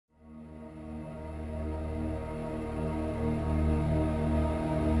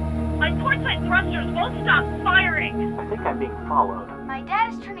won't stop firing. I think I'm being followed. My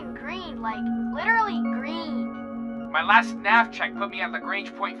dad is turning green, like literally green. My last nav check put me at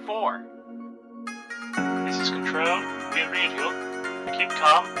Lagrange point 4. This is Control. We read you. Keep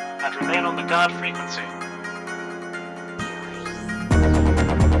calm and remain on the guard frequency.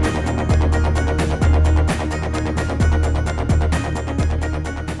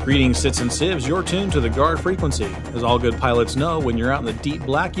 Greetings, Sits and Sieves. You're tuned to the guard frequency. As all good pilots know, when you're out in the deep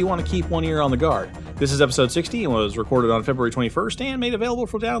black, you want to keep one ear on the guard. This is episode 60 and was recorded on February 21st and made available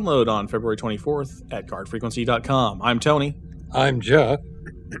for download on February 24th at guardfrequency.com. I'm Tony. I'm Jeff.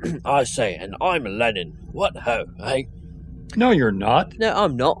 I say, and I'm Lennon. What ho, eh? No, you're not. No,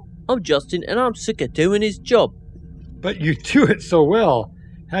 I'm not. I'm Justin, and I'm sick of doing his job. But you do it so well.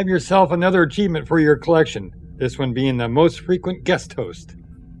 Have yourself another achievement for your collection. This one being the most frequent guest host.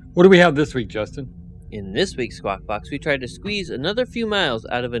 What do we have this week, Justin? In this week's Squawk Box, we tried to squeeze another few miles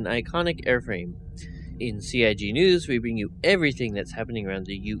out of an iconic airframe. In CIG News, we bring you everything that's happening around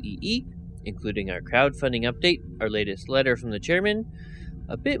the UEE, including our crowdfunding update, our latest letter from the chairman,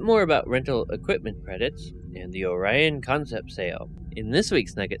 a bit more about rental equipment credits, and the Orion concept sale. In this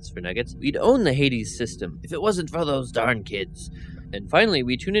week's Nuggets for Nuggets, we'd own the Hades system if it wasn't for those darn kids. And finally,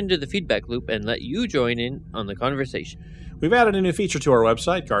 we tune into the feedback loop and let you join in on the conversation. We've added a new feature to our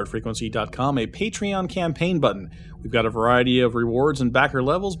website, guardfrequency.com, a Patreon campaign button. We've got a variety of rewards and backer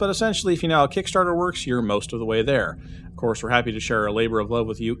levels, but essentially, if you know how Kickstarter works, you're most of the way there. Of course, we're happy to share our labor of love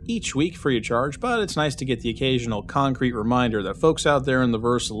with you each week free of charge, but it's nice to get the occasional concrete reminder that folks out there in the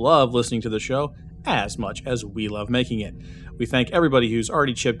verse love listening to the show as much as we love making it. We thank everybody who's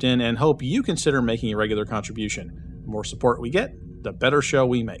already chipped in and hope you consider making a regular contribution. The more support we get, the better show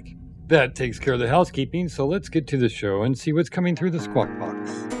we make. That takes care of the housekeeping, so let's get to the show and see what's coming through the Squawk Box.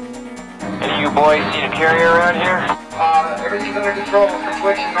 Any you boys see a carrier around here? Everything's under control.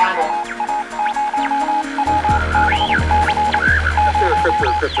 Situation normal.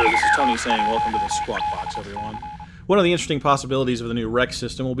 Crypto, this is Tony saying welcome to the Squawk Box, everyone. One of the interesting possibilities of the new REX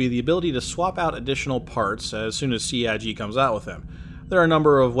system will be the ability to swap out additional parts as soon as CIG comes out with them. There are a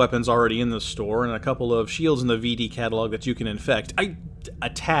number of weapons already in the store and a couple of shields in the VD catalog that you can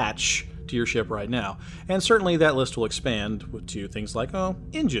attach to your ship right now. And certainly that list will expand to things like,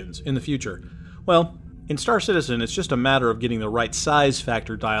 engines in the future. Well, in Star Citizen, it's just a matter of getting the right size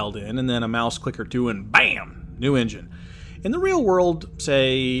factor dialed in and then a mouse click or two and bam, new engine. In the real world,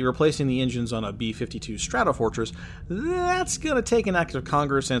 say, replacing the engines on a B-52 Stratofortress, that's going to take an act of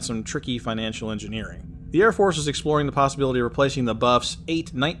Congress and some tricky financial engineering. The Air Force is exploring the possibility of replacing the Buff's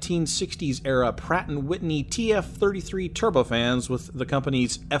 8 1960s-era Pratt & Whitney TF-33 turbofans with the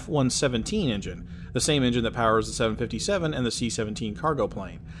company's F-117 engine, the same engine that powers the 757 and the C-17 cargo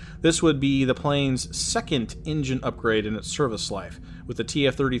plane. This would be the plane's second engine upgrade in its service life, with the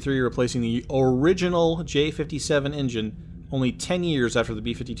TF-33 replacing the original J-57 engine only 10 years after the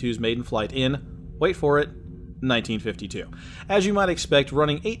B-52's maiden flight in, wait for it, 1952. As you might expect,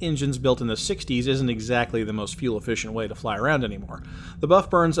 running 8 engines built in the 60s isn't exactly the most fuel-efficient way to fly around anymore. The Buff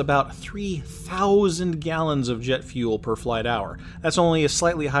burns about 3,000 gallons of jet fuel per flight hour. That's only a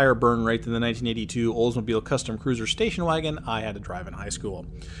slightly higher burn rate than the 1982 Oldsmobile Custom Cruiser station wagon I had to drive in high school.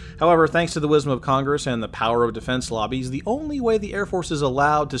 However, thanks to the wisdom of Congress and the power of defense lobbies, the only way the Air Force is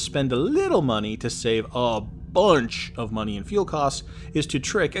allowed to spend a little money to save a bunch of money in fuel costs is to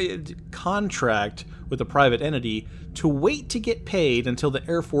contract with a private entity to wait to get paid until the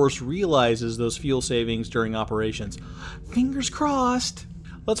Air Force realizes those fuel savings during operations. Fingers crossed.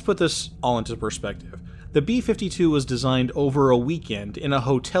 Let's put this all into perspective. The B-52 was designed over a weekend in a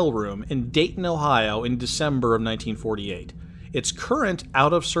hotel room in Dayton, Ohio in December of 1948. Its current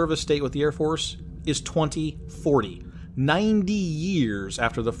out-of-service date with the Air Force is 2040. 90 years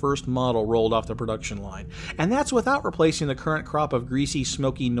after the first model rolled off the production line. And that's without replacing the current crop of greasy,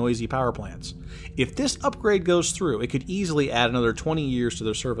 smoky, noisy power plants. If this upgrade goes through, it could easily add another 20 years to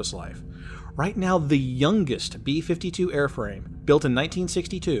their service life. Right now, the youngest B-52 airframe, built in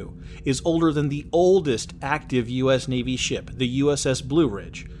 1962, is older than the oldest active U.S. Navy ship, the USS Blue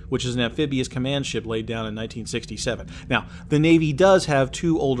Ridge, which is an amphibious command ship laid down in 1967. Now, the Navy does have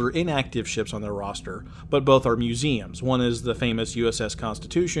 2 older inactive ships on their roster, but both are museums. One is the famous USS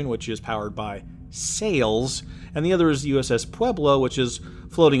Constitution, which is powered by sails, and the other is the USS Pueblo, which is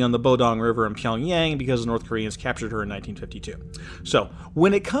floating on the Bodong River in Pyongyang because the North Koreans captured her in 1952. So,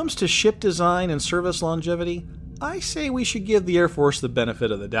 when it comes to ship design and service longevity, I say we should give the Air Force the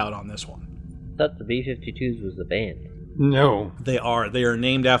benefit of the doubt on this one. I thought the B-52s was the band. No. They are. They are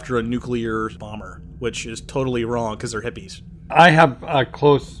named after a nuclear bomber, which is totally wrong because they're hippies. I have a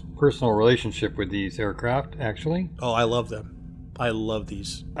close personal relationship with these aircraft, actually. Oh, I love them. I love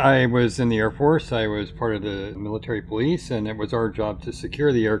these. I was in the Air Force. I was part of the military police, and it was our job to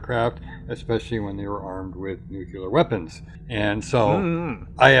secure the aircraft, especially when they were armed with nuclear weapons. And so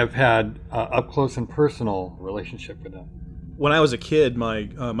I have had up close and personal relationship with them. When I was a kid, my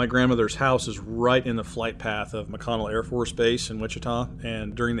grandmother's house is right in the flight path of McConnell Air Force Base in Wichita,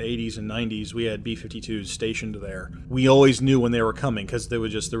 and during the 80s and 90s, we had B-52s stationed there. We always knew when they were coming because there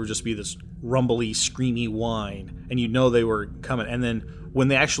would just be this rumbly, screamy whine, and you'd know they were coming. And then when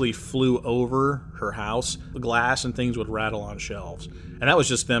they actually flew over her house, the glass and things would rattle on shelves, and that was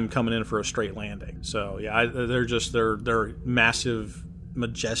just them coming in for a straight landing. So yeah, they're massive,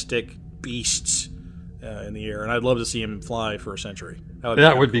 majestic beasts. In the air, and I'd love to see him fly for a century.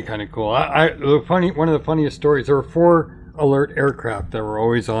 That would be kind of cool. One of the funniest stories, there were 4 alert aircraft that were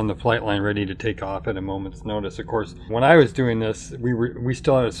always on the flight line ready to take off at a moment's notice. Of course, when I was doing this, we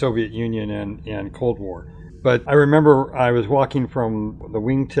still had a Soviet Union and Cold War. But I remember I was walking from the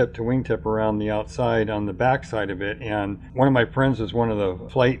wingtip to wingtip around the outside on the back side of it, and one of my friends was one of the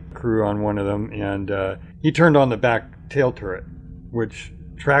flight crew on one of them, and he turned on the back tail turret, which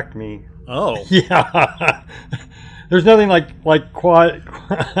tracked me. Oh. Yeah. There's nothing like quad.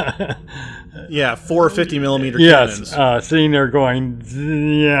 Yeah, 4 50mm cannons. Yes, sitting there going,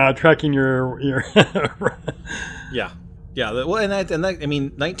 tracking your. Yeah. Well, and that, I mean,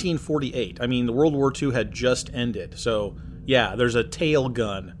 1948. I mean, the World War II had just ended. So, yeah, there's a tail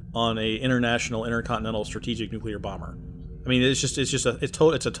gun on a international intercontinental strategic nuclear bomber. I mean, it's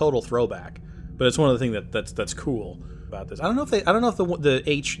a total throwback. But it's one of the things that's cool about this. I don't know if the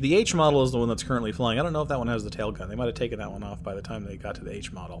H model is the one that's currently flying. I don't know if that one has the tail gun. They might have taken that one off by the time they got to the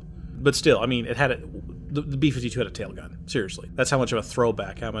H model. But still, I mean, the B-52 had a tail gun. Seriously, that's how much of a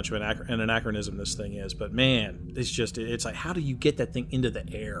throwback, how much of an anachronism this thing is. But man, it's like, how do you get that thing into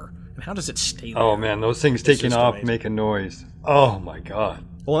the air, and how does it stay there? Oh man, those things taking off make a noise. Oh my god.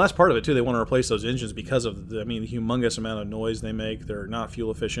 Well, and that's part of it too. They want to replace those engines because of the humongous amount of noise they make. They're not fuel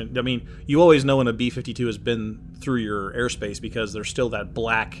efficient. I mean, you always know when a B-52 has been through your airspace because there's still that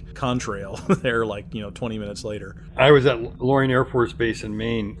black contrail there, 20 minutes later. I was at Loring Air Force Base in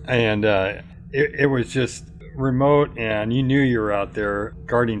Maine, and it was just remote, and you knew you were out there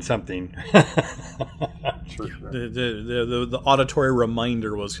guarding something. Sure. The auditory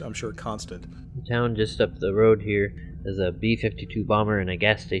reminder was, I'm sure, constant. The town just up the road here. There's a B-52 bomber and a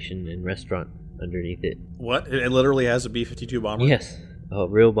gas station and restaurant underneath it. What? It literally has a B-52 bomber? Yes, a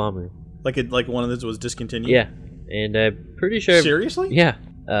real bomber. Like one of those was discontinued? Yeah, and I'm pretty sure... Seriously? Yeah,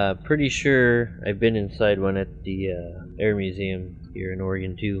 pretty sure I've been inside one at the Air Museum here in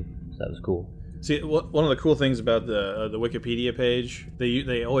Oregon too, so that was cool. See, one of the cool things about the Wikipedia page,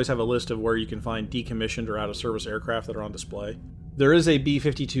 they always have a list of where you can find decommissioned or out-of-service aircraft that are on display. There is a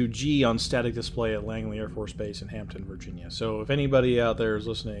B-52G on static display at Langley Air Force Base in Hampton, Virginia. So if anybody out there is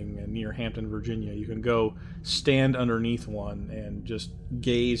listening near Hampton, Virginia, you can go stand underneath one and just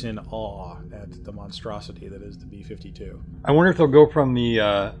gaze in awe at the monstrosity that is the B-52. I wonder if they'll go from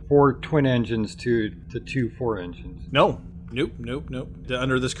the 4 twin engines to 2 4 engines. No. Nope.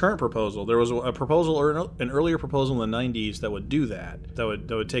 Under this current proposal, there was a proposal or an earlier proposal in the 90s that would do that. That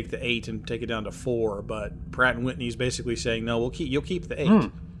would take the 8 and take it down to 4. But Pratt & Whitney's basically saying, no, you'll keep the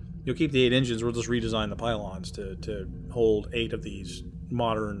 8. You'll keep the 8 engines. We'll just redesign the pylons to hold 8 of these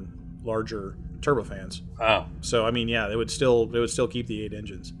modern, larger turbofans. Wow. So I mean, yeah, they would still keep the 8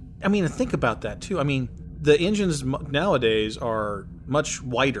 engines. I mean, think about that too. I mean, the engines nowadays are much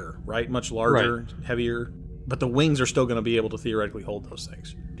wider, right? Much larger, heavier. But the wings are still going to be able to theoretically hold those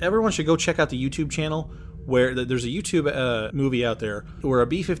things. Everyone should go check out the YouTube channel where there's a YouTube movie out there where a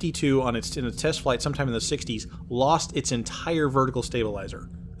B-52 in its test flight sometime in the 60s lost its entire vertical stabilizer.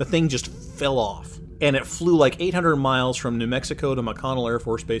 The thing just fell off. And it flew like 800 miles from New Mexico to McConnell Air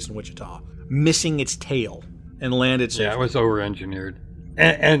Force Base in Wichita, missing its tail, and landed safely. Yeah, it was over-engineered.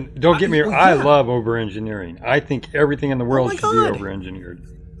 And don't get me wrong, I love over-engineering. I think everything in the world should be over-engineered.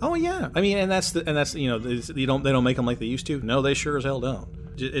 Oh yeah, I mean, and that's they don't make them like they used to. No, they sure as hell don't.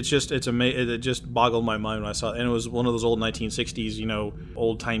 It just boggled my mind when I saw it, and it was one of those old 1960s,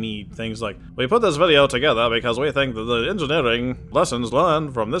 old timey things like, we put this video together because we think that the engineering lessons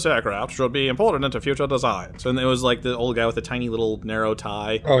learned from this aircraft should be imported into future designs. And it was like the old guy with the tiny little narrow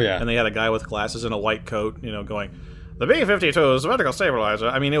tie. Oh yeah, and they had a guy with glasses and a white coat, going, the B-52's vertical stabilizer.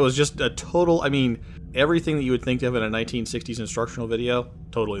 I mean, it was just a total. I mean, everything that you would think of in a 1960s instructional video,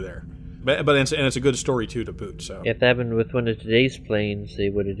 totally there. But it's a good story too to boot. So if that happened with one of today's planes, they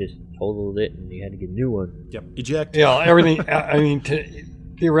would have just totaled it, and you had to get a new one. Yep, eject. Yeah, everything. I mean,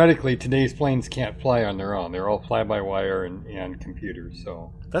 theoretically, today's planes can't fly on their own. They're all fly-by-wire and computers,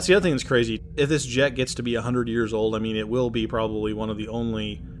 so... That's the other thing that's crazy. If this jet gets to be 100 years old, I mean, it will be probably one of the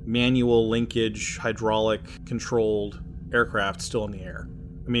only manual linkage, hydraulic-controlled aircraft still in the air.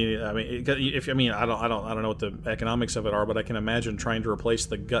 I don't know what the economics of it are, but I can imagine trying to replace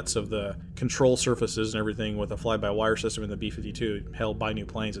the guts of the control surfaces and everything with a fly-by-wire system in the B-52. Hell, buy new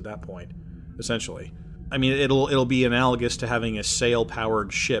planes at that point, essentially. I mean, it'll be analogous to having a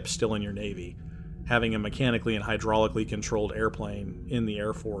sail-powered ship still in your Navy, having a mechanically and hydraulically controlled airplane in the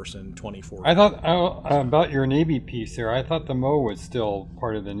Air Force in 2040. I thought about your Navy piece there. I thought the Mo was still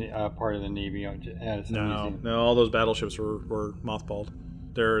part of the Navy. No, all those battleships were mothballed.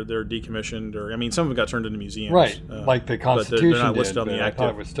 They're decommissioned, or some of them got turned into museums. Right, like the Constitution they're not listed on the I active. thought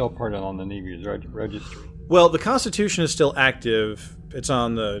it was still part on the Navy's registry. Well, the Constitution is still active. It's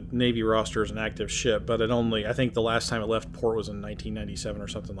on the Navy roster as an active ship, but I think the last time it left port was in 1997 or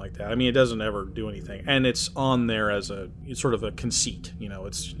something like that. I mean, it doesn't ever do anything. And it's on there as it's sort of a conceit.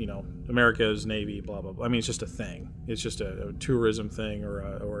 It's, America's Navy, blah, blah, blah. I mean, it's just a thing. It's just a tourism thing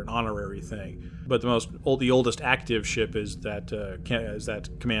or an honorary thing. But the oldest active ship is that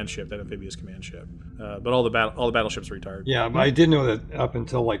command ship, that amphibious command ship. But all the battleships are retired. Yeah, but I did know that up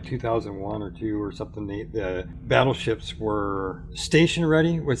until like 2001 or 2 or something, the battleships were station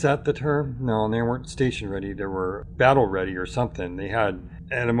ready. Was that the term? No, they weren't station ready. They were battle ready or something. They had,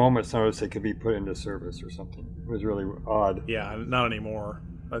 at a moment's notice, they could be put into service or something. It was really odd. Yeah, not anymore.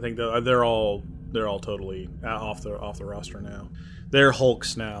 I think they're all totally off the roster now. They're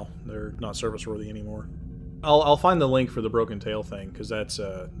hulks now. They're not service worthy anymore. I'll find the link for the Broken Tail thing, because it's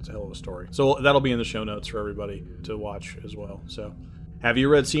a hell of a story. So that'll be in the show notes for everybody to watch as well. So, have you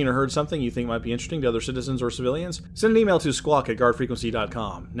read, seen, or heard something you think might be interesting to other citizens or civilians? Send an email to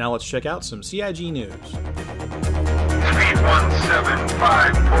squawk@guardfrequency.com. Now let's check out some CIG news. Speed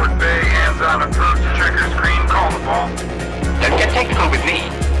 175, Port Bay, hands on approach, checker screen, call the ball. Don't get technical with me.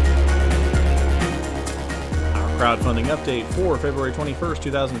 Crowdfunding update for February 21st,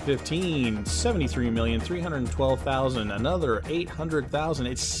 2015, $73,312,000, another $800,000.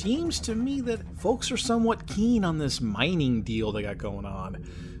 It seems to me that folks are somewhat keen on this mining deal they got going on.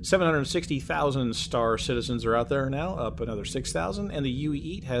 760,000 Star citizens are out there now, up another 6,000, and the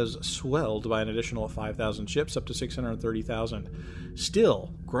UE has swelled by an additional 5,000 ships, up to 630,000.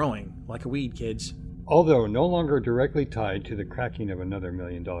 Still growing like a weed, kids. Although no longer directly tied to the cracking of another $1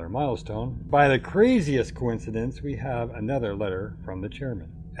 million milestone, by the craziest coincidence, we have another letter from the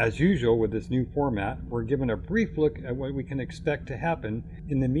chairman. As usual with this new format, we're given a brief look at what we can expect to happen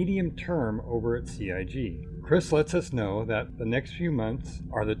in the medium term over at CIG. Chris lets us know that the next few months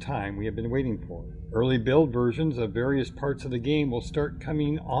are the time we have been waiting for. Early build versions of various parts of the game will start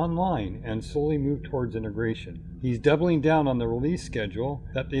coming online and slowly move towards integration. He's doubling down on the release schedule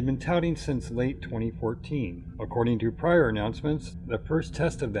that they've been touting since late 2014. According to prior announcements, the first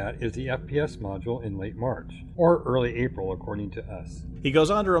test of that is the FPS module in late March, or early April according to us. He goes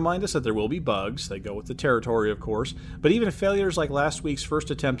on to remind us that there will be bugs. They go with the territory, of course, but even failures like last week's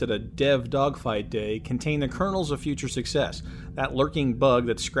first attempt at a dev dogfight day contain the kernels of future success. That lurking bug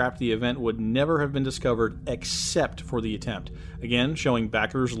that scrapped the event would never have been discovered except for the attempt. Again, showing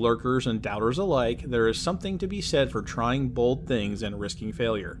backers, lurkers, and doubters alike, there is something to be said for trying bold things and risking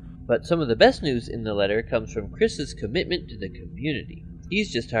failure. But some of the best news in the letter comes from Chris's commitment to the community.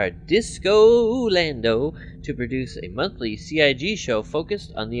 He's just hired Disco Lando to produce a monthly CIG show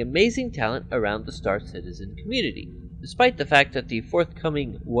focused on the amazing talent around the Star Citizen community. Despite the fact that the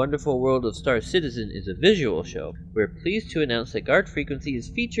forthcoming Wonderful World of Star Citizen is a visual show, we're pleased to announce that Guard Frequency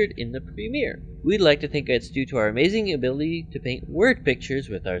is featured in the premiere. We'd like to think it's due to our amazing ability to paint word pictures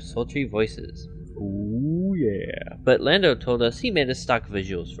with our sultry voices. Ooh yeah. But Lando told us he made us stock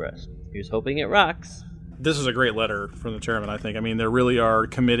visuals for us. Here's hoping it rocks. This is a great letter from the chairman, I think. I mean, they really are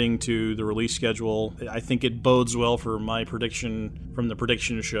committing to the release schedule. I think it bodes well for my prediction from the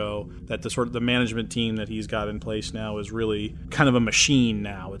prediction show that the management team that he's got in place now is really kind of a machine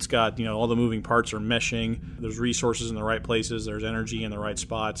now. It's got, all the moving parts are meshing. There's resources in the right places. There's energy in the right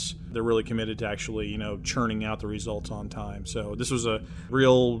spots. They're really committed to actually, churning out the results on time. So this was a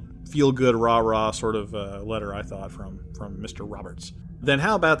real feel-good, rah-rah sort of letter, I thought, from Mr. Roberts. Then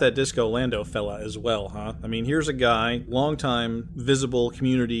how about that Disco Lando fella as well, huh? I mean, here's a guy, longtime visible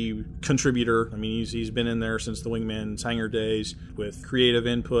community contributor. I mean, he's been in there since the Wingman's Hangar days with creative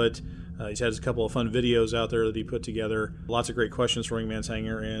input, He's had a couple of fun videos out there that he put together. Lots of great questions from Wingman's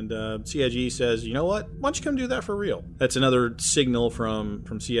Hangar. And CIG says, you know what? Why don't you come do that for real? That's another signal from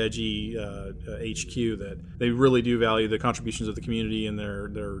CIG HQ that they really do value the contributions of the community, and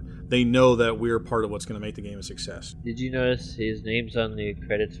they know that we're part of what's going to make the game a success. Did you notice his name's on the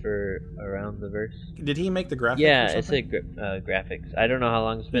credits for Around the Verse? Did he make the graphics? Yeah, it's a graphics. I don't know how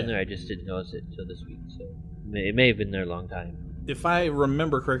long it's been there. I just didn't notice it until this week. So it may have been there a long time. If I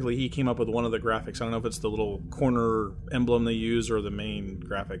remember correctly, he came up with one of the graphics. I don't know if it's the little corner emblem they use or the main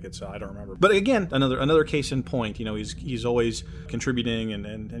graphic. I don't remember. But again, another case in point. He's always contributing,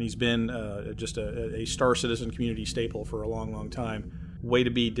 and he's been just a Star Citizen community staple for a long, long time. Way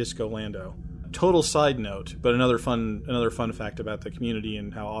to be, Disco Lando. Total side note, but another fun fact about the community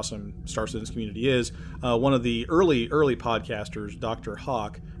and how awesome Star Citizen's community is. One of the early podcasters, Dr.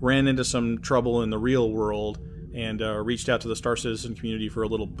 Hawk, ran into some trouble in the real world and reached out to the Star Citizen community for a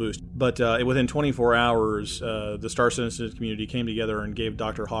little boost. But within 24 hours, the Star Citizen community came together and gave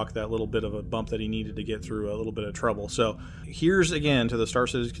Dr. Hawk that little bit of a bump that he needed to get through a little bit of trouble. So here's again to the Star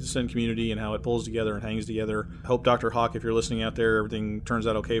Citizen community and how it pulls together and hangs together. Hope, Dr. Hawk, if you're listening out there, everything turns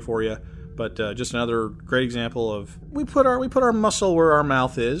out okay for you. But just another great example of we put our muscle where our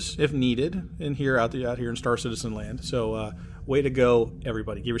mouth is, if needed, out here in Star Citizen land. So way to go,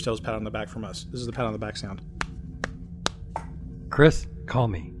 everybody. Give yourselves a pat on the back from us. This is the pat on the back sound. Chris, call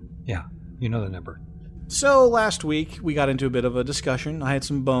me. Yeah, you know the number. So last week we got into a bit of a discussion. I had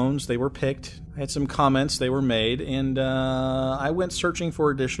some bones. They were picked. I had some comments. They were made. And I went searching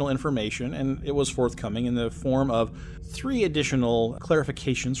for additional information, and it was forthcoming in the form of 3 additional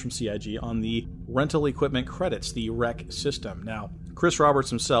clarifications from CIG on the rental equipment credits, the REC system. Now, Chris Roberts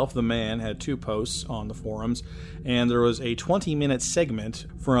himself, the man, had 2 posts on the forums, and there was a 20-minute segment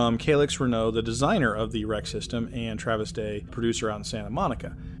from Calix Renault, the designer of the REC system, and Travis Day, producer out in Santa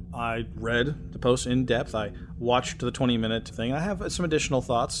Monica. I read the post in depth. I watched the 20-minute thing. I have some additional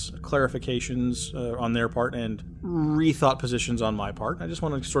thoughts, clarifications on their part, and rethought positions on my part. I just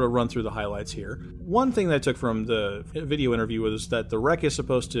want to sort of run through the highlights here. One thing that I took from the video interview was that the REC is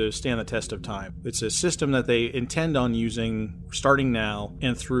supposed to stand the test of time. It's a system that they intend on using starting now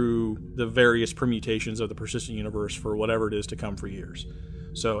and through the various permutations of the persistent universe for whatever it is to come for years.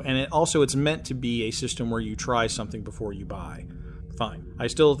 So, and it's meant to be a system where you try something before you buy. Fine. I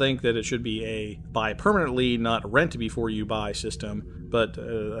still think that it should be a buy permanently, not rent before you buy system, but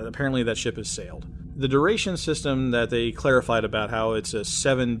apparently that ship has sailed. The duration system that they clarified about how it's a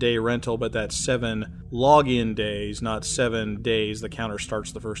 7-day rental, but that's 7 login days, not 7 days the counter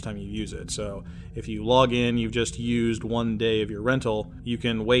starts the first time you use it. So if you log in, you've just used 1 day of your rental, you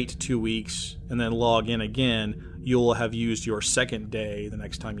can wait 2 weeks and then log in again. You'll have used your 2nd day the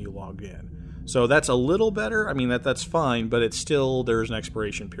next time you logged in. So that's a little better. I mean, that's fine, but it's still, there's an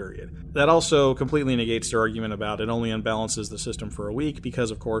expiration period. That also completely negates their argument about it only unbalances the system for a week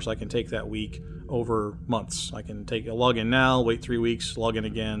because, of course, I can take that week over months. I can take a login now, wait 3 weeks, log in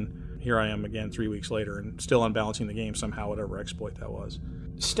again. Here I am again 3 weeks later and still unbalancing the game somehow, whatever exploit that was.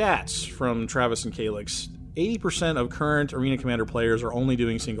 Stats from Travis and Calix. 80% of current Arena Commander players are only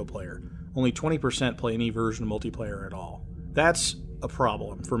doing single player. Only 20% play any version of multiplayer at all. That's a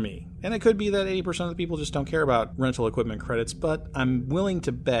problem for me. And it could be that 80% of the people just don't care about rental equipment credits, but I'm willing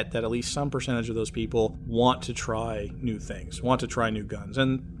to bet that at least some percentage of those people want to try new things, want to try new guns,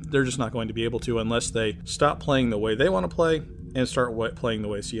 and they're just not going to be able to unless they stop playing the way they want to play and start playing the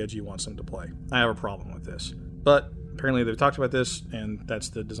way CIG wants them to play. I have a problem with this. But apparently they've talked about this, and that's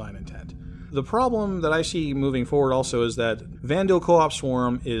the design intent. The problem that I see moving forward also is that Vanduul Co-op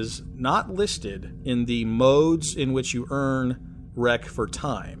Swarm is not listed in the modes in which you earn REC for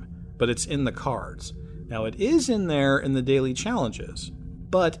time, but it's in the cards. Now, it is in there in the daily challenges,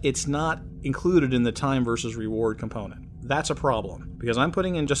 but it's not included in the time versus reward component. That's a problem, because I'm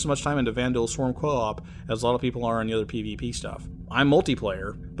putting in just as much time into Vanduul Swarm Co-op as a lot of people are on the other PvP stuff. I'm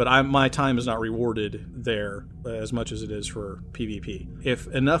multiplayer, but my time is not rewarded there as much as it is for PvP. If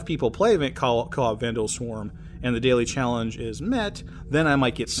enough people play Co-op Vanduul Swarm and the daily challenge is met, then I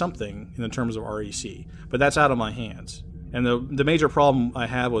might get something in the terms of REC, but that's out of my hands. And the major problem I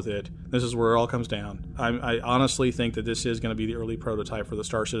have with it, this is where it all comes down. I honestly think that this is going to be the early prototype for the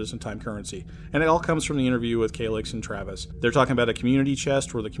Star Citizen time currency. And it all comes from the interview with Calix and Travis. They're talking about a community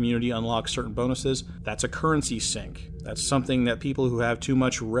chest where the community unlocks certain bonuses. That's a currency sink. That's something that people who have too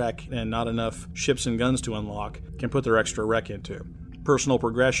much REC and not enough ships and guns to unlock can put their extra REC into. Personal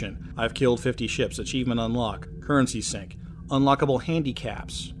progression. I've killed 50 ships. Achievement unlock. Currency sink. Unlockable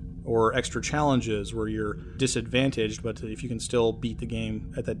handicaps, or extra challenges where you're disadvantaged, but if you can still beat the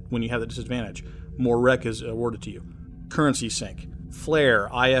game at that when you have the disadvantage, more REC is awarded to you. Currency sink. Flare,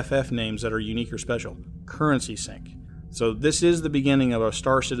 IFF names that are unique or special, currency sync. So this is the beginning of a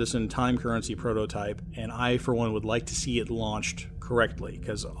Star Citizen time currency prototype, and I, for one, would like to see it launched correctly,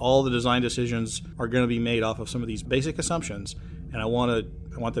 because all the design decisions are going to be made off of some of these basic assumptions, and I want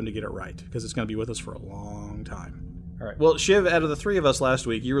them to get it right, because it's going to be with us for a long time. All right. Well, Shiv, out of the three of us last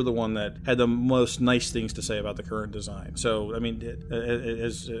week, you were the one that had the most nice things to say about the current design. So, I mean,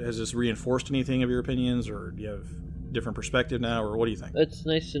 has this reinforced anything of your opinions, or do you have a different perspective now, or what do you think? It's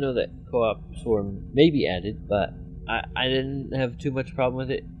nice to know that co-op swarm may be added, but I didn't have too much problem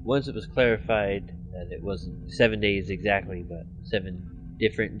with it. Once it was clarified that it wasn't 7 days exactly, but 7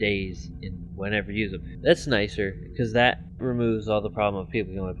 different days in whenever you use them. That's nicer, because that removes all the problem of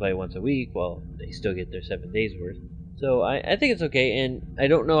people can only play once a week while they still get their 7 days worth. So I think it's okay, and I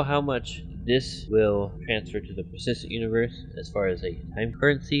don't know how much this will transfer to the persistent universe as far as a time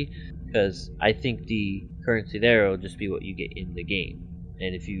currency, because I think the currency there will just be what you get in the game.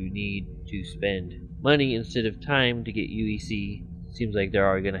 And if you need to spend money instead of time to get UEC, it seems like they're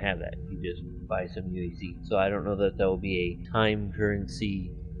already going to have that. You just buy some UEC. So I don't know that there will be a time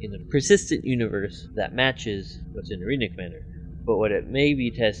currency in the persistent universe that matches what's in Arena Commander. But what it may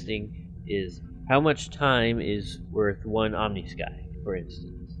be testing is how much time is worth one Omnisky, for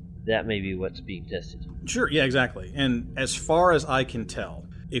instance. That may be what's being tested. Sure, yeah, exactly. And as far as I can tell,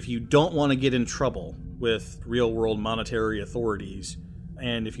 if you don't want to get in trouble with real-world monetary authorities,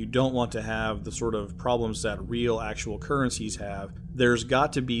 and if you don't want to have the sort of problems that real actual currencies have, there's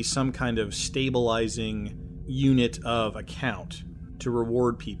got to be some kind of stabilizing unit of account to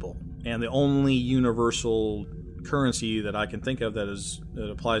reward people. And the only universal currency that I can think of that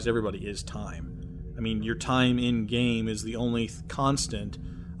applies to everybody is time. I mean, your time in game is the only constant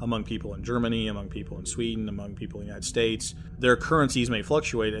among people in Germany, among people in Sweden, among people in the United States. Their currencies may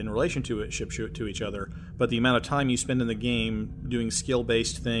fluctuate in relation to each other, but the amount of time you spend in the game doing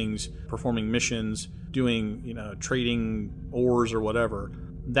skill-based things, performing missions, doing, trading ores or whatever,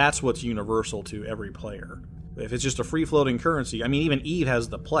 that's what's universal to every player. If it's just a free-floating currency, I mean, even EVE has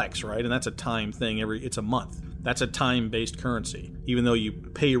the Plex, right? And that's a time thing. It's a month. That's a time-based currency. Even though you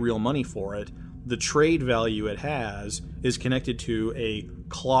pay real money for it, the trade value it has is connected to a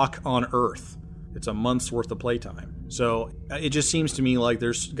clock on Earth. It's a month's worth of playtime. So it just seems to me like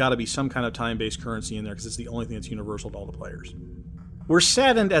there's got to be some kind of time-based currency in there, because it's the only thing that's universal to all the players. We're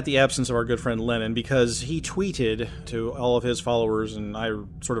saddened at the absence of our good friend Lennon, because he tweeted to all of his followers, and I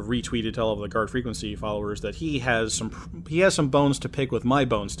sort of retweeted to all of the Guard Frequency followers, that he has some bones to pick with my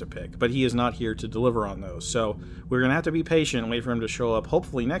bones to pick, but he is not here to deliver on those. So we're going to have to be patient and wait for him to show up,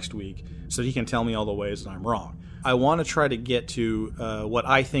 hopefully next week, so that he can tell me all the ways that I'm wrong. I want to try to get to what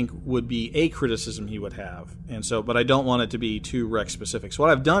I think would be a criticism he would have, but I don't want it to be too Rex specific. So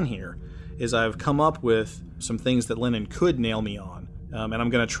what I've done here is I've come up with some things that Lennon could nail me on. And I'm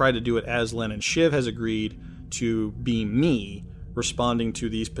going to try to do it as Lennon. Shiv has agreed to be me responding to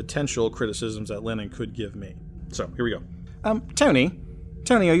these potential criticisms that Lennon could give me. So, here we go. Tony,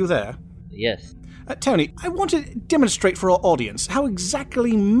 are you there? Yes. Tony, I want to demonstrate for our audience how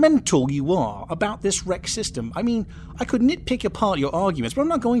exactly mental you are about this Rex system. I mean, I could nitpick apart your arguments, but I'm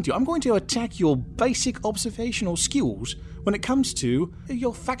not going to. I'm going to attack your basic observational skills when it comes to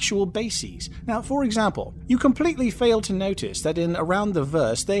your factual bases. Now, for example, you completely failed to notice that in Around the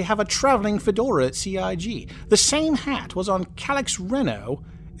Verse, they have a traveling fedora at CIG. The same hat was on Calix Reno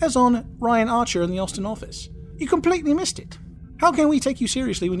as on Ryan Archer in the Austin office. You completely missed it. How can we take you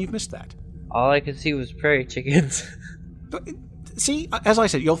seriously when you've missed that? All I could see was prairie chickens. But, see, as I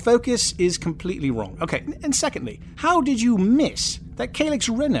said, your focus is completely wrong. Okay, and secondly, how did you miss that Calix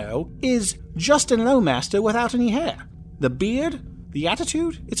Reno is Justin Lowmaster without any hair? The beard, the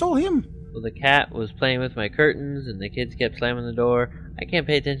attitude, it's all him. Well, the cat was playing with my curtains, and the kids kept slamming the door. I can't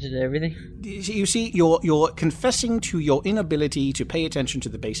pay attention to everything. You see, you're confessing to your inability to pay attention to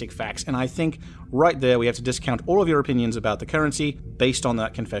the basic facts, and I think right there we have to discount all of your opinions about the currency based on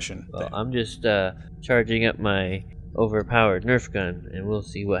that confession. Well, I'm just charging up my overpowered Nerf gun, and we'll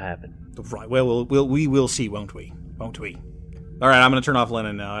see what happens. Right, well, we will see, won't we? Won't we? All right, I'm going to turn off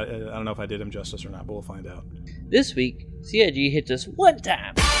Lennon now. I don't know if I did him justice or not, but we'll find out. This week, CIG hits us 1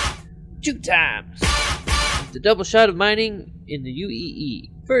 time, 2 times. The double shot of mining in the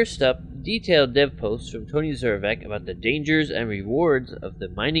UEE. First up, detailed dev posts from Tony Zurvek about the dangers and rewards of the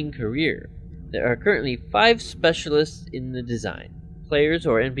mining career. There are currently 5 specialists in the design. Players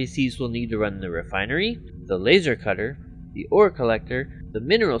or NPCs will need to run the refinery, the laser cutter, the ore collector, the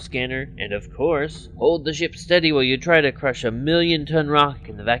mineral scanner, and of course, hold the ship steady while you try to crush a 1,000,000-ton rock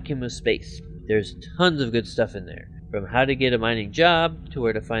in the vacuum of space. There's tons of good stuff in there, from how to get a mining job, to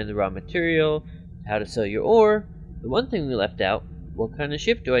where to find the raw material, how to sell your ore. The one thing we left out What kind of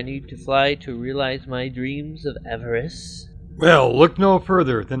ship do I need to fly to realize my dreams of avarice? Well, look no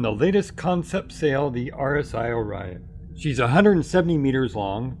further than the latest concept sail, the RSI Orion. She's 170 meters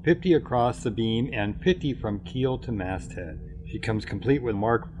long, 50 across the beam, and 50 from keel to masthead. She comes complete with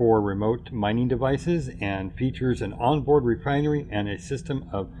Mark IV remote mining devices and features an onboard refinery and a system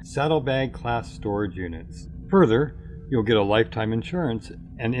of saddlebag class storage units. Further, you'll get a lifetime insurance,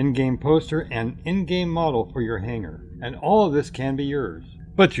 an in-game poster, and in-game model for your hangar. And all of this can be yours.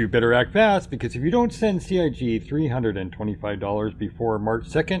 But you better act fast, because if you don't send CIG $325 before March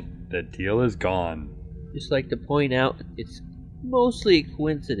 2nd, the deal is gone. Just like to point out, it's mostly a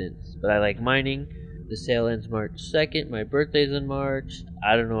coincidence, but I like mining. The sale ends March 2nd. My birthday's in March.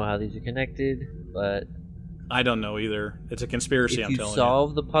 I don't know how these are connected, but I don't know either. It's a conspiracy, if I'm you telling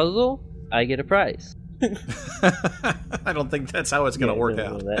solve the puzzle, I get a prize. you. I don't think that's how it's going to work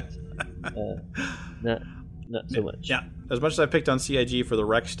out. That's, not so much. Yeah. As much as I picked on CIG for the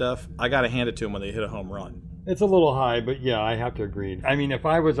wreck stuff, I got to hand it to them when they hit a home run. It's a little high, but yeah, I have to agree. I mean, if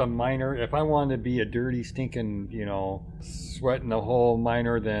I was a miner, if I wanted to be a dirty, stinking, sweating the whole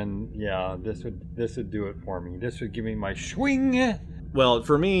miner, then yeah, this would do it for me. This would give me my swing. Well,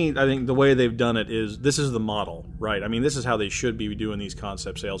 for me, I think the way they've done it is this is the model, right? I mean, this is how they should be doing these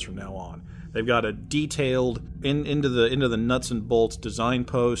concept sales from now on. They've got a detailed into the nuts and bolts design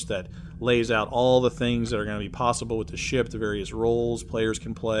post that lays out all the things that are going to be possible with the ship, the various roles players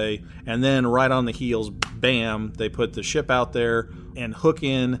can play, and then right on the heels, bam, they put the ship out there and hook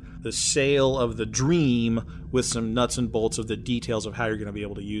in the sail of the dream with some nuts and bolts of the details of how you're going to be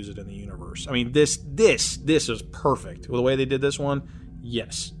able to use it in the universe. I mean, this is perfect. With the way they did this one,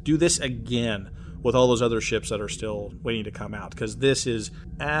 yes. Do this again with all those other ships that are still waiting to come out, because this is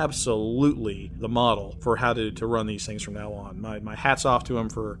absolutely the model for how to run these things from now on. My hat's off to them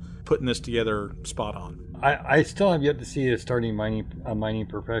for putting this together spot on. I still have yet to see a mining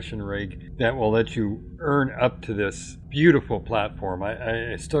profession rig that will let you earn up to this beautiful platform.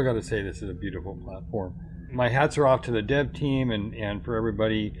 I still got to say this is a beautiful platform. My hats are off to the dev team and for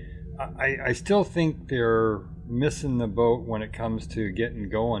everybody. I still think they're missing the boat when it comes to getting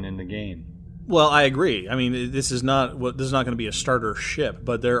going in the game. Well, I agree. I mean, this is not going to be a starter ship,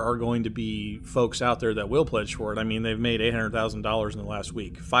 but there are going to be folks out there that will pledge for it. I mean, they've made $800,000 in the last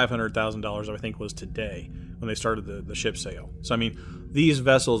week. $500,000, I think, was today when they started the ship sale. So, I mean, these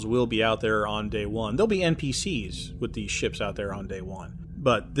vessels will be out there on day one. There'll be NPCs with these ships out there on day one.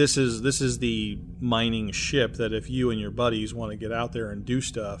 But this is the mining ship that if you and your buddies want to get out there and do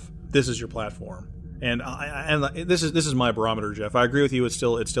stuff, this is your platform. And this is my barometer, Jeff. I agree with you. It's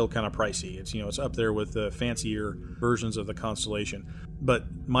still kind of pricey. It's up there with the fancier versions of the Constellation. But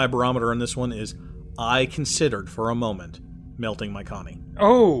my barometer on this one is I considered for a moment melting my Connie.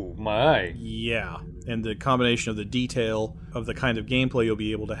 Oh my! Yeah, and the combination of the detail of the kind of gameplay you'll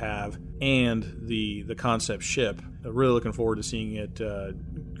be able to have and the concept ship. I'm really looking forward to seeing it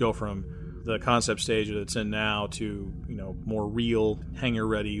go from the concept stage that it's in now to more real hangar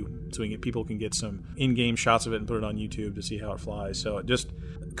ready, so people can get some in-game shots of it and put it on YouTube to see how it flies. So just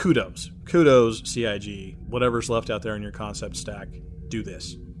kudos CIG. Whatever's left out there in your concept stack, do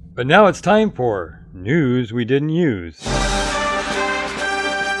this. But now it's time for news we didn't use.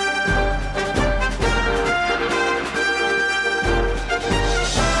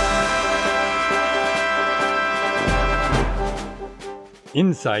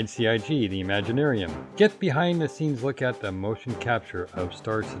 Inside CIG, the Imaginarium. Get behind-the-scenes look at the motion capture of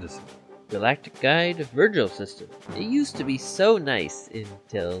Star Citizen. Galactic Guide Virgil system. It used to be so nice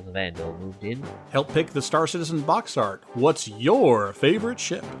until the Vandal moved in. Help pick the Star Citizen box art. What's your favorite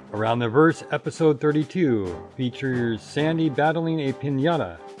ship? Around the Verse, episode 32, features Sandy battling a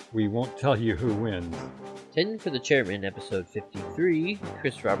piñata. We won't tell you who wins. 10 for the Chairman, episode 53.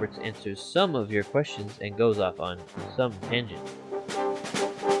 Chris Roberts answers some of your questions and goes off on some tangent.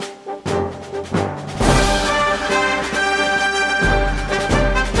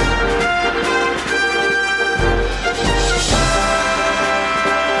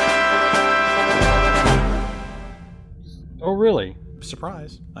 Oh, really?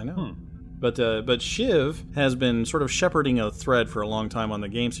 Surprise. I know. But Shiv has been sort of shepherding a thread for a long time on the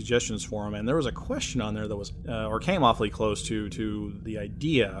game suggestions forum, and there was a question on there that was, or came awfully close to the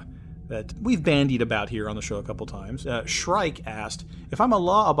idea that we've bandied about here on the show a couple times. Shrike asked, if I'm a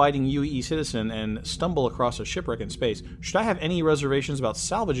law-abiding UEE citizen and stumble across a shipwreck in space, should I have any reservations about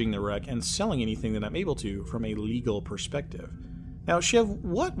salvaging the wreck and selling anything that I'm able to from a legal perspective? Now, Shiv,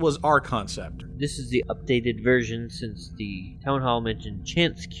 what was our concept? This is the updated version since the Town Hall mentioned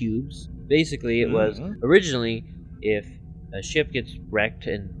chance cubes. Basically, it was originally if a ship gets wrecked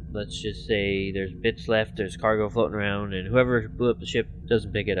and let's just say there's bits left, there's cargo floating around, and whoever blew up the ship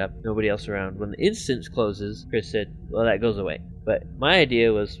doesn't pick it up, nobody else around. When the instance closes, Chris said, well, that goes away. But my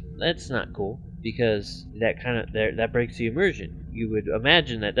idea was, that's not cool, because that breaks the immersion. You would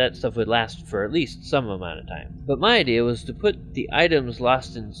imagine that stuff would last for at least some amount of time. But my idea was to put the items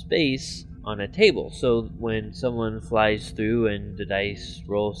lost in space on a table, so when someone flies through and the dice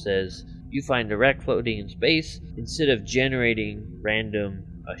roll says, you find a wreck floating in space, instead of generating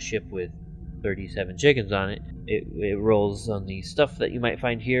a ship with 37 chickens on it, it rolls on the stuff that you might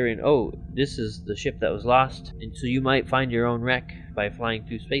find here, and oh, this is the ship that was lost, and so you might find your own wreck by flying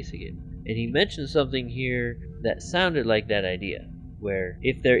through space again. And he mentioned something here that sounded like that idea, where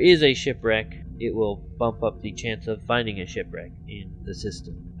if there is a shipwreck, it will bump up the chance of finding a shipwreck in the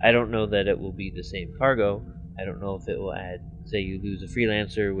system. I don't know that it will be the same cargo. I don't know if it will add, say you lose a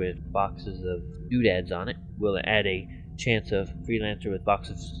freelancer with boxes of doodads on it. Will it add a chance of freelancer with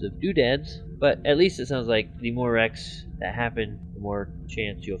boxes of doodads? But at least it sounds like the more wrecks that happen, the more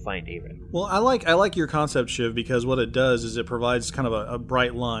chance you'll find a wreck. Well, I like your concept, Shiv, because what it does is it provides kind of a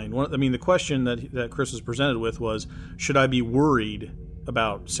bright line. The question that Chris was presented with was, should I be worried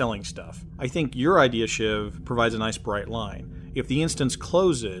about selling stuff? I think your idea, Shiv, provides a nice bright line. If the instance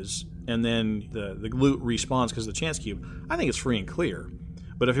closes and then the loot respawns because of the chance cube, I think it's free and clear.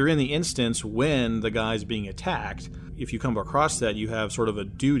 But if you're in the instance when the guy's being attacked, if you come across that, you have sort of a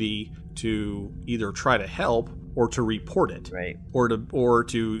duty to either try to help or to report it, right? Or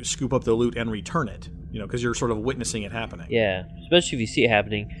to scoop up the loot and return it, because you're sort of witnessing it happening. Yeah, especially if you see it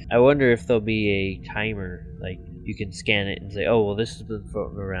happening. I wonder if there'll be a timer, like you can scan it and say, oh, well, this has been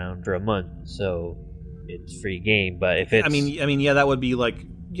floating around for a month, so it's free game. But if it's, that would be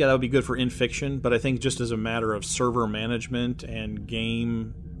that would be good for in-fiction, but I think just as a matter of server management and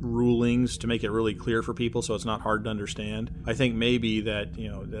game rulings to make it really clear for people so it's not hard to understand, I think maybe that,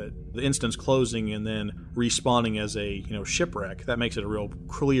 that the instance closing and then respawning as a, shipwreck, that makes it a real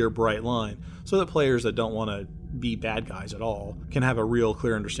clear, bright line so that players that don't want to be bad guys at all can have a real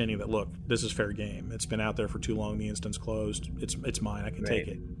clear understanding that, look, this is fair game. It's been out there for too long. The instance closed. It's mine. I can take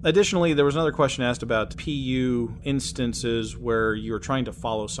it. Additionally, there was another question asked about PU instances where you're trying to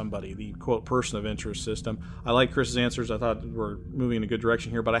follow somebody, the quote person of interest system. I like Chris's answers. I thought we're moving in a good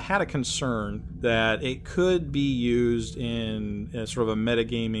direction here, but I had a concern that it could be used in a sort of a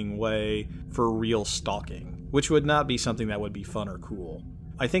metagaming way for real stalking, which would not be something that would be fun or cool.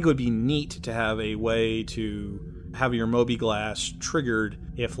 I think it would be neat to have a way to have your Moby-Glass triggered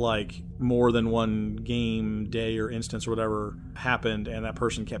if, more than one game, day, or instance or whatever happened and that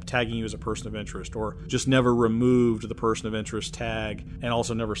person kept tagging you as a person of interest, or just never removed the person of interest tag and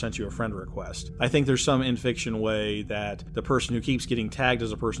also never sent you a friend request. I think there's some in-fiction way that the person who keeps getting tagged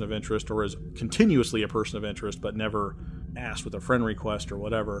as a person of interest or is continuously a person of interest but never asked with a friend request or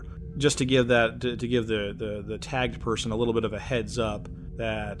whatever, just to give the tagged person a little bit of a heads up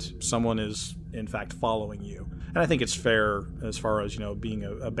that someone is in fact following you. And I think it's fair as far as, being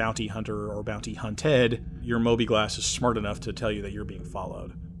a bounty hunter or bounty hunted, your Moby-Glass is smart enough to tell you that you're being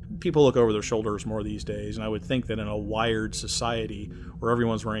followed. People look over their shoulders more these days, and I would think that in a wired society where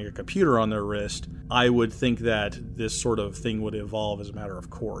everyone's wearing a computer on their wrist, I would think that this sort of thing would evolve as a matter of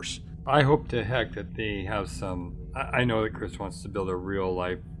course. I hope to heck that they have some... I know that Chris wants to build a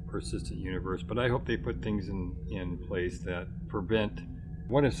real-life persistent universe, but I hope they put things in place that prevent...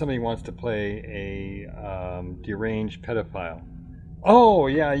 What if somebody wants to play a deranged pedophile? Oh,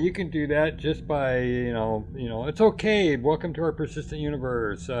 yeah, you can do that just by, it's okay. Welcome to our persistent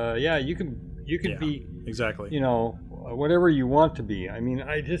universe. You can be... Exactly. Whatever you want to be. I mean,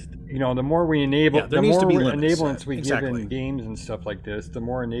 the more we enable... the more enablance we give in games and stuff like this, the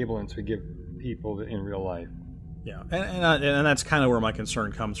more enablance we give people in real life. Yeah, and that's kind of where my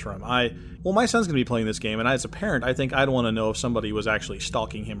concern comes from. My son's going to be playing this game, and as a parent, I think I'd want to know if somebody was actually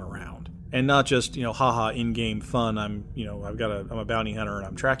stalking him around, and not just haha in-game fun. I'm a bounty hunter and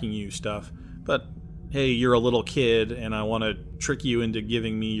I'm tracking you stuff, but hey, you're a little kid and I want to trick you into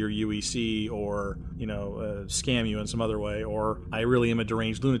giving me your UEC or scam you in some other way, or I really am a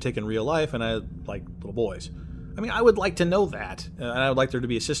deranged lunatic in real life and I like little boys. I mean, I would like to know that. And I would like there to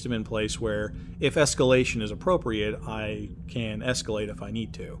be a system in place where if escalation is appropriate, I can escalate if I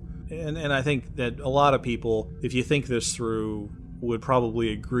need to. And I think that a lot of people, if you think this through, would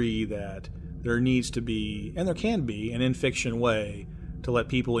probably agree that there needs to be, and there can be, an in-fiction way to let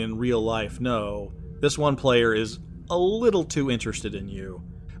people in real life know this one player is a little too interested in you.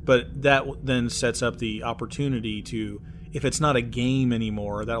 But that then sets up the opportunity to, if it's not a game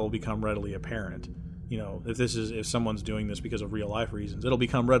anymore, that will become readily apparent. If someone's doing this because of real life reasons, it'll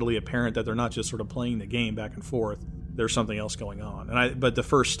become readily apparent that they're not just sort of playing the game back and forth. there's something else going on. But the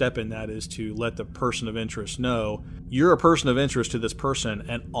first step in that is to let the person of interest know you're a person of interest to this person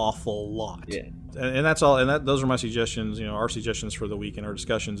an awful lot. Yeah. And that's all. And those are my suggestions, our suggestions for the week in our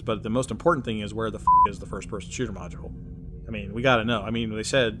discussions. But the most important thing is where the is the first-person shooter module. I mean, we got to know. I mean, they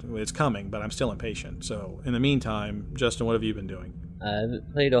said it's coming, but I'm still impatient. So in the meantime, Justin, what have you been doing? I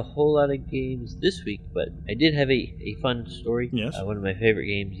haven't played a whole lot of games this week, but I did have a fun story. Yes. One of my favorite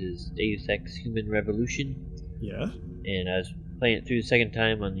games is Deus Ex Human Revolution. Yeah. And I was playing it through the second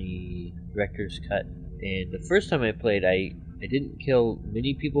time on the director's cut. And the first time I played, I didn't kill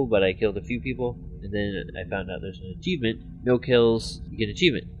many people, but I killed a few people. And then I found out there's an achievement. No kills, you get an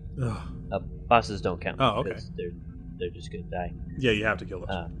achievement. Bosses don't count. Oh, okay. Because they're just going to die. Yeah, you have to kill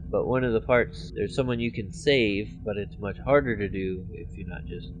them. But one of the parts, there's someone you can save, but it's much harder to do if you're not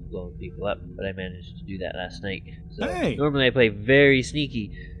just blowing people up. But I managed to do that last night. So normally I play very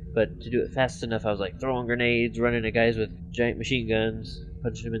sneaky, but to do it fast enough, I was like throwing grenades, running at guys with giant machine guns,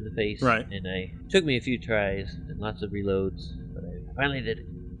 punching them in the face. Right. And it took me a few tries and lots of reloads, but I finally did it.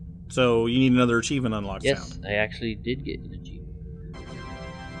 So you need another achievement unlocked. Yes, I actually did get an achievement.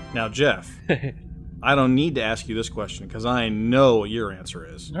 Now, Jeff, I don't need to ask you this question because I know what your answer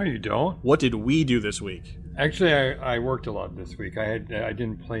is. No, you don't. What did we do this week? Actually, I worked a lot this week. I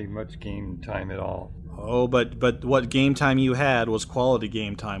didn't play much game time at all. Oh, but what game time you had was quality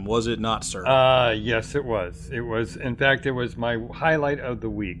game time, was it not, sir? Yes, it was. It was. In fact, it was my highlight of the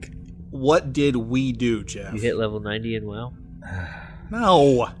week. What did we do, Jeff? You hit level 90 in WoW?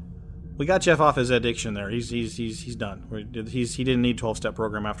 No. We got Jeff off his addiction there. He's done. He didn't need 12-step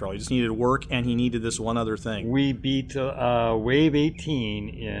program after all. He just needed work, and he needed this one other thing. We beat Wave 18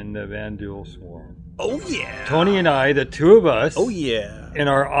 in the Vandal Swarm. Oh, yeah. Tony and I, the two of us. Oh, yeah. In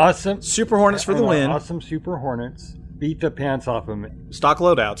our awesome... Super Hornets for the win. Awesome Super Hornets. Beat the pants off them. Stock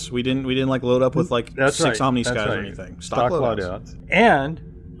loadouts. We didn't load up with like That's 6 right. Omni That's Skies right. or anything. Stock loadouts. And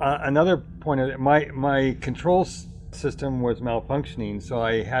another point of it, my control system was malfunctioning, so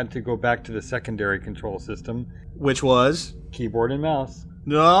I had to go back to the secondary control system, which was keyboard and mouse.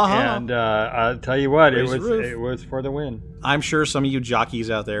 Uh-huh. And I'll tell you what, Raise it was for the win. I'm sure some of you jockeys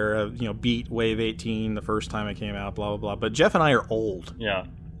out there beat Wave 18 the first time it came out, blah blah blah. But Jeff and I are old. Yeah.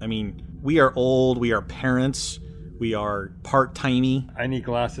 I mean, we are old. We are parents. We are part-timey. I need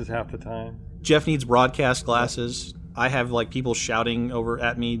glasses half the time. Jeff needs broadcast glasses. I have like people shouting over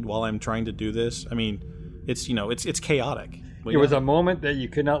at me while I'm trying to do this. I mean, it's chaotic. It was a moment that you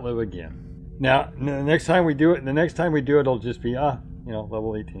could not live again. Now, the next time we do it, it'll just be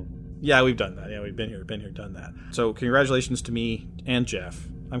level 18. Yeah, we've done that. Yeah, we've been here, done that. So congratulations to me and Jeff.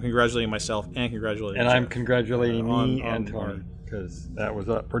 I'm congratulating myself and congratulating And Jeff. I'm congratulating me and on Tony, because that was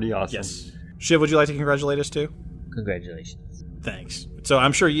pretty awesome. Yes. Shiv, would you like to congratulate us too? Congratulations. Thanks. So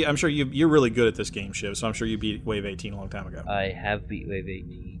I'm sure you're really good at this game, Shiv. So I'm sure you beat Wave 18 a long time ago. I have beat Wave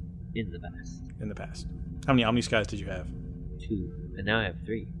 18 in the past. How many Omni Skies did you have? 2, and now I have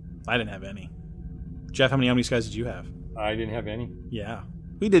 3. I didn't have any. Jeff, how many Omni Skies did you have? I didn't have any. Yeah,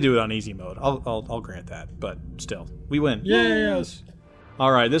 we did do it on easy mode. I'll grant that, but still, we win. Yes.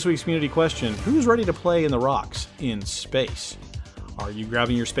 All right, this week's community question: who's ready to play in the rocks in space? Are you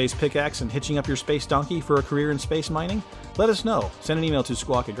grabbing your space pickaxe and hitching up your space donkey for a career in space mining? Let us know. Send an email to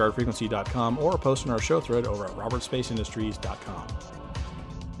squawk@guardfrequency.com or post on our show thread over at robertspaceindustries.com.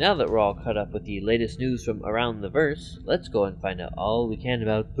 Now that we're all caught up with the latest news from around the verse, let's go and find out all we can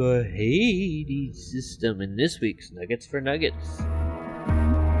about the Hades system in this week's Nuggets for Nuggets.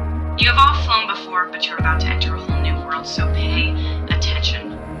 You have all flown before, but you're about to enter a whole new world, so pay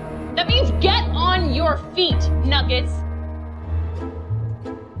attention. That means get on your feet, Nuggets!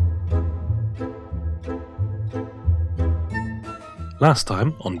 Last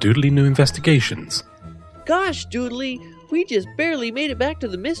time on Doodly New Investigations. Gosh, Doodly, we just barely made it back to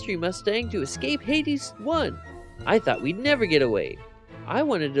the Mystery Mustang to escape Hades 1. I thought we'd never get away. I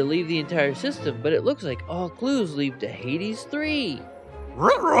wanted to leave the entire system, but it looks like all clues lead to Hades 3.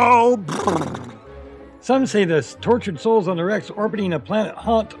 Some say the tortured souls on the wrecks orbiting a planet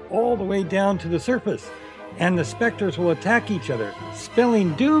haunt all the way down to the surface, and the specters will attack each other,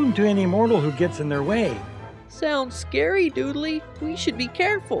 spelling doom to any mortal who gets in their way. Sounds scary, Doodly. We should be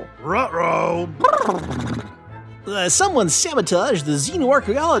careful. Someone sabotaged the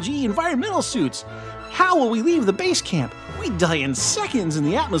xenoarchaeology environmental suits. How will we leave the base camp? We'd die in seconds in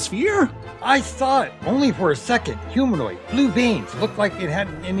the atmosphere. I saw it, only for a second. Humanoid, blue veins, looked like it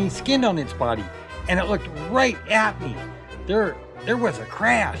hadn't any skin on its body, and it looked right at me. There was a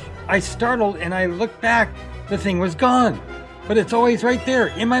crash. I startled and I looked back. The thing was gone, but it's always right there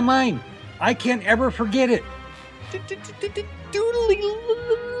in my mind. I can't ever forget it. Doodly,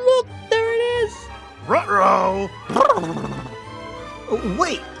 look, there it is. Ruh-roh!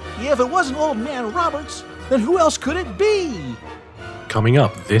 Wait, if it wasn't Old Man Roberts, then who else could it be? Coming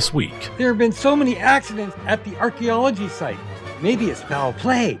up this week. There have been so many accidents at the archaeology site. Maybe it's foul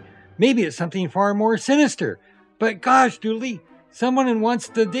play. Maybe it's something far more sinister. But gosh, Dooley, someone wants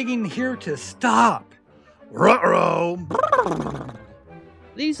the digging here to stop. Ruh-roh!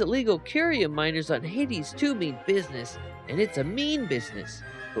 These illegal curium miners on Hades 2 mean business, and it's a mean business.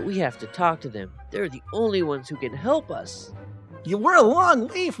 But we have to talk to them. They're the only ones who can help us. We're a long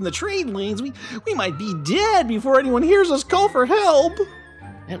way from the trade lanes. We might be dead before anyone hears us call for help.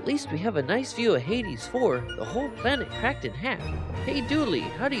 At least we have a nice view of Hades 4, the whole planet cracked in half. Hey Dooley,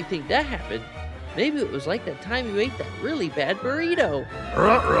 how do you think that happened? Maybe it was like that time you ate that really bad burrito.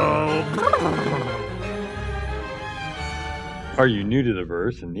 Ruh-roh! Are you new to the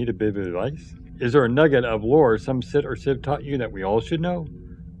verse and need a bit of advice? Is there a nugget of lore some Sit or Civ taught you that we all should know?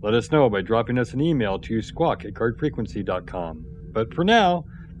 Let us know by dropping us an email to squawk@guardfrequency.com. But for now,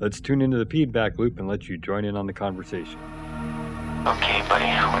 let's tune into the feedback loop and let you join in on the conversation. Okay, buddy,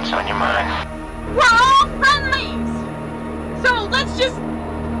 what's on your mind? We're all friendlies! So let's just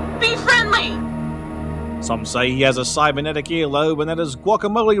be friendly! Some say he has a cybernetic earlobe and that his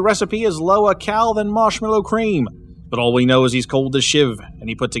guacamole recipe is lower cal than marshmallow cream. But all we know is he's called the Shiv, and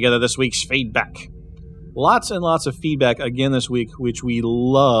he put together this week's feedback. Lots and lots of feedback again this week, which we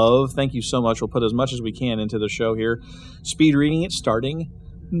love. Thank you so much. We'll put as much as we can into the show here. Speed reading it starting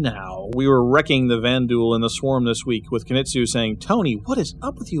now. We were wrecking the Vanduul in the Swarm this week with Kanitsu saying, Tony, what is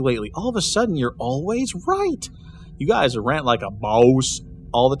up with you lately? All of a sudden, you're always right. You guys rant like a boss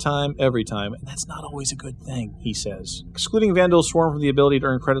all the time, every time, and that's not always a good thing, he says. Excluding Vanduul Swarm from the ability to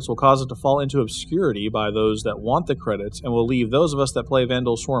earn credits will cause it to fall into obscurity by those that want the credits, and will leave those of us that play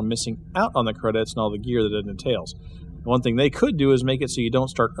Vanduul Swarm missing out on the credits and all the gear that it entails. One thing they could do is make it so you don't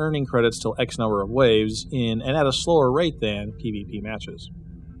start earning credits till X number of waves in and at a slower rate than PvP matches.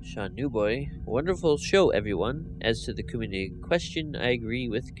 Sean Newboy, wonderful show, everyone. As to the community question, I agree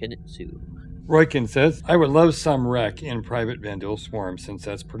with Kanitsu. Roykin says, I would love some rec in private Vanduul Swarm since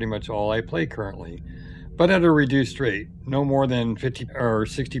that's pretty much all I play currently, but at a reduced rate, no more than 50 or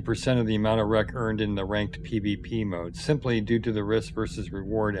 60% of the amount of rec earned in the ranked PvP mode, simply due to the risk versus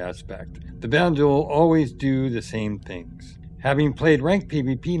reward aspect. The Vanduul always do the same things. Having played ranked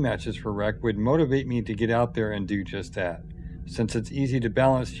PvP matches for rec would motivate me to get out there and do just that, since it's easy to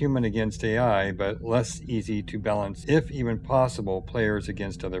balance human against AI, but less easy to balance, if even possible, players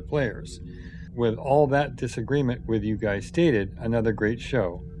against other players. With all that disagreement with you guys stated, another great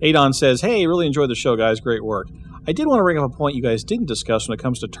show. Adon says, hey, really enjoyed the show, guys. Great work. I did want to bring up a point you guys didn't discuss when it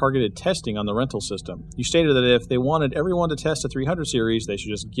comes to targeted testing on the rental system. You stated that if they wanted everyone to test the 300 series, they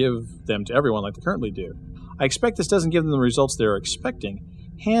should just give them to everyone like they currently do. I expect this doesn't give them the results they're expecting.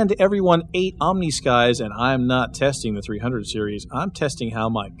 Hand everyone 8 Omniskies, and I'm not testing the 300 series. I'm testing how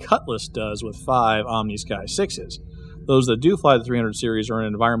my Cutlass does with 5 Omnisky 6s. Those that do fly the 300 series are in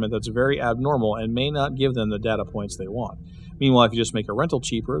an environment that's very abnormal and may not give them the data points they want. Meanwhile, if you just make a rental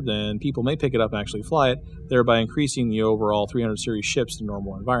cheaper, then people may pick it up and actually fly it, thereby increasing the overall 300 series ships to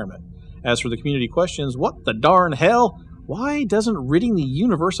normal environment. As for the community questions, what the darn hell? Why doesn't ridding the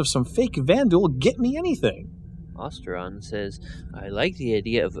universe of some fake Vanduul get me anything? Osteron says, I like the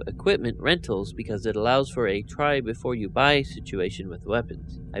idea of equipment rentals because it allows for a try-before-you-buy situation with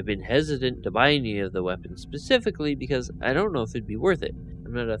weapons. I've been hesitant to buy any of the weapons specifically because I don't know if it'd be worth it.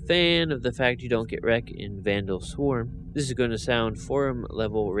 I'm not a fan of the fact you don't get wreck in Vanduul Swarm. This is going to sound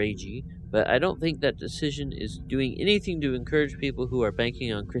forum-level ragey, but I don't think that decision is doing anything to encourage people who are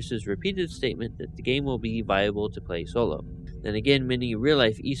banking on Chris's repeated statement that the game will be viable to play solo. Then again, many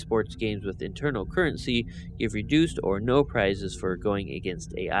real-life esports games with internal currency give reduced or no prizes for going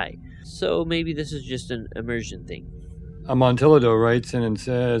against AI. So maybe this is just an immersion thing. Amontillado writes in and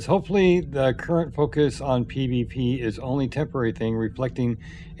says, hopefully the current focus on PvP is only temporary thing, reflecting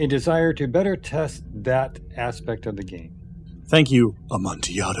a desire to better test that aspect of the game. Thank you,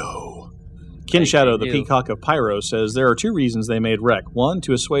 Amontillado. Kin Shadow, the Peacock of Pyro, says there are 2 reasons they made Rec. 1,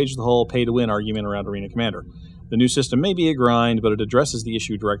 to assuage the whole pay-to-win argument around Arena Commander. The new system may be a grind, but it addresses the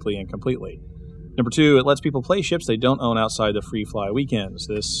issue directly and completely. Number 2, it lets people play ships they don't own outside the free fly weekends.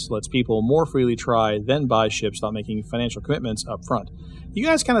 This lets people more freely try, then buy ships without making financial commitments up front. You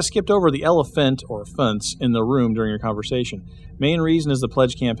guys kind of skipped over the elephant, or fence, in the room during your conversation. Main reason is the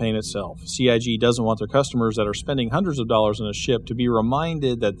pledge campaign itself. CIG doesn't want their customers that are spending hundreds of dollars on a ship to be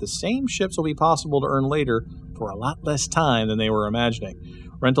reminded that the same ships will be possible to earn later for a lot less time than they were imagining.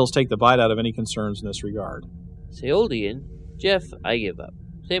 Rentals take the bite out of any concerns in this regard. Seoldian, Jeff, I give up.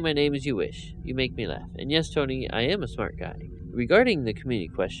 Say my name as you wish. You make me laugh. And yes, Tony, I am a smart guy. Regarding the community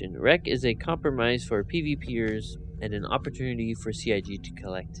question, REC is a compromise for PvPers and an opportunity for CIG to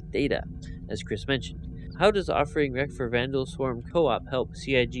collect data, as Chris mentioned. How does offering REC for Vandal Swarm co-op help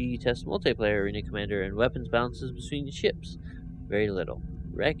CIG test multiplayer Arena Commander and weapons balances between the ships? Very little.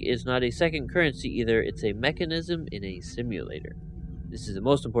 REC is not a second currency either, it's a mechanism in a simulator. This is the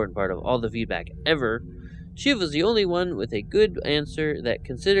most important part of all the feedback ever. Shiv was the only one with a good answer that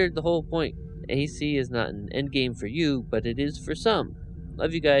considered the whole point. AC is not an endgame for you, but it is for some.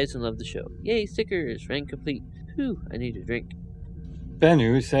 Love you guys and love the show. Yay, stickers, rank complete. Whew, I need a drink.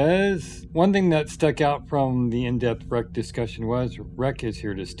 Bennu says, one thing that stuck out from the in-depth REC discussion was REC is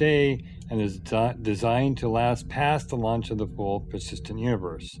here to stay and is designed to last past the launch of the full persistent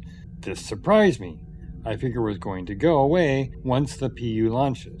universe. This surprised me. I figured it was going to go away once the PU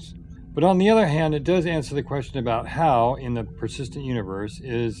launches. But on the other hand, it does answer the question about how, in the persistent universe,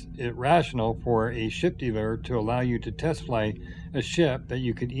 is it rational for a ship dealer to allow you to test fly a ship that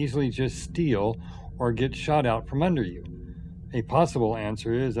you could easily just steal or get shot out from under you? A possible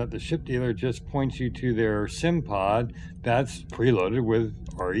answer is that the ship dealer just points you to their sim pod that's preloaded with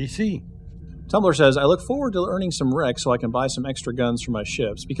REC. Tumblr says, I look forward to earning some REC so I can buy some extra guns for my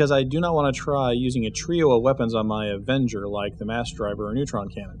ships, because I do not want to try using a trio of weapons on my Avenger like the Mass Driver or Neutron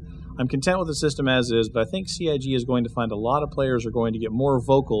Cannon. I'm content with the system as is, but I think CIG is going to find a lot of players are going to get more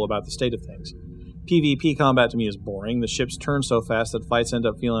vocal about the state of things. PvP combat to me is boring. The ships turn so fast that fights end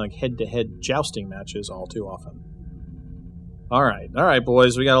up feeling like head-to-head jousting matches all too often. All right,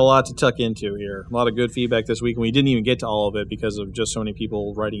 boys, we got a lot to tuck into here. A lot of good feedback this week, and we didn't even get to all of it because of just so many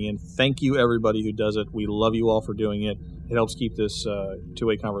people writing in. Thank you, everybody who does it. We love you all for doing it. It helps keep this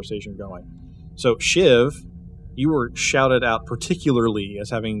two-way conversation going. So, Shiv, you were shouted out particularly as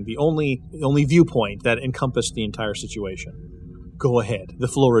having the only viewpoint that encompassed the entire situation. Go ahead. The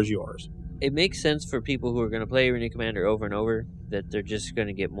floor is yours. It makes sense for people who are going to play Arena Commander over and over that they're just going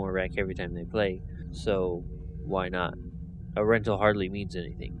to get more REC every time they play. So, why not? A rental hardly means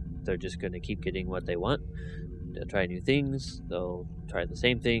anything. They're just going to keep getting what they want. They'll try new things, they'll try the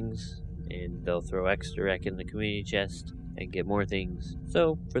same things, and they'll throw extra REC in the community chest and get more things.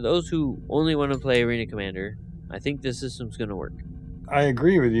 So, for those who only want to play Arena Commander, I think this system's going to work. I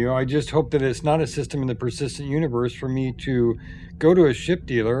agree with you. I just hope that it's not a system in the persistent universe for me to go to a ship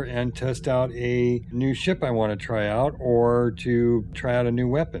dealer and test out a new ship I want to try out or to try out a new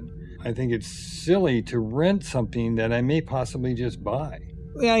weapon. I think it's silly to rent something that I may possibly just buy.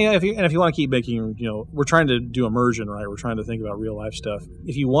 Yeah. If you want to keep making, we're trying to do immersion, right? We're trying to think about real life stuff.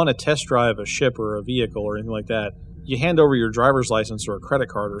 If you want to test drive a ship or a vehicle or anything like that, you hand over your driver's license or a credit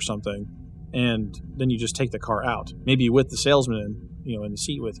card or something, and then you just take the car out. Maybe with the salesman, in the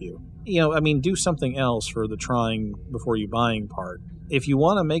seat with you. Do something else for the trying before you buying part. If you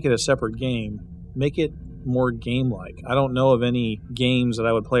want to make it a separate game, make it more game-like. I don't know of any games that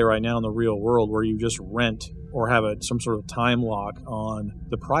I would play right now in the real world where you just rent or have some sort of time lock on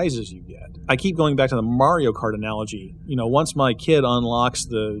the prizes you get. I keep going back to the Mario Kart analogy. Once my kid unlocks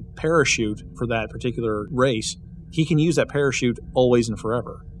the parachute for that particular race, he can use that parachute always and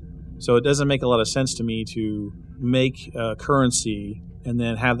forever. So it doesn't make a lot of sense to me to make a currency and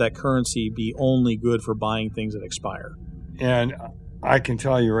then have that currency be only good for buying things that expire. And I can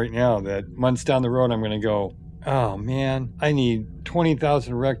tell you right now that months down the road, I'm going to go, oh man, I need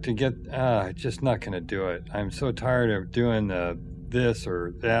 20,000 REC to get, just not going to do it. I'm so tired of doing this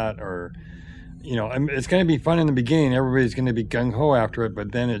or that, or, it's going to be fun in the beginning. Everybody's going to be gung-ho after it,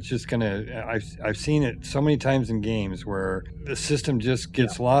 but then it's just going to, I've seen it so many times in games where the system just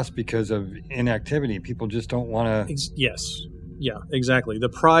gets lost because of inactivity. People just don't want to. Yes. Yeah, exactly. The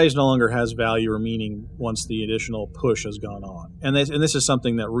prize no longer has value or meaning once the additional push has gone on. And this is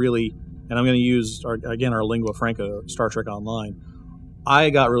something that really, and I'm going to use, our lingua franca, Star Trek Online.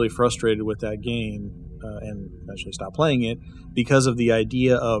 I got really frustrated with that game and eventually stopped playing it because of the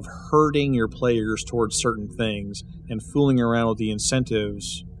idea of herding your players towards certain things and fooling around with the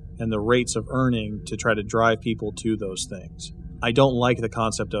incentives and the rates of earning to try to drive people to those things. I don't like the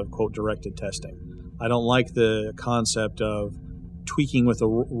concept of, quote, directed testing. I don't like the concept of tweaking with the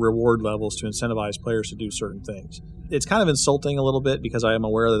reward levels to incentivize players to do certain things. It's kind of insulting a little bit because I am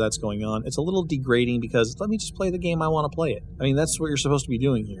aware that that's going on. It's a little degrading because let me just play the game I want to play it. That's what you're supposed to be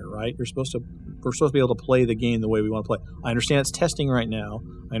doing here, right? We're supposed to be able to play the game the way we want to play. I understand it's testing right now.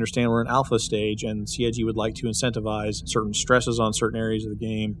 I understand we're in alpha stage and CIG would like to incentivize certain stresses on certain areas of the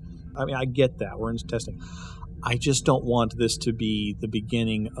game. I get that. We're in testing. I just don't want this to be the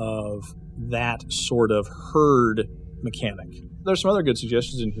beginning of that sort of herd mechanic. There's some other good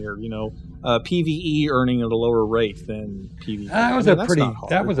suggestions in here. PvE earning at a lower rate than PvP.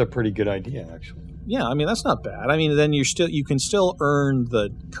 That was a pretty good idea, actually. Yeah, I mean, that's not bad. I mean, then you can still earn the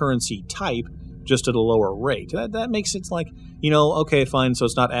currency type just at a lower rate. That makes it like, okay, fine, so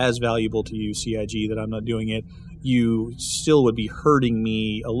it's not as valuable to you, CIG, that I'm not doing it. You still would be hurting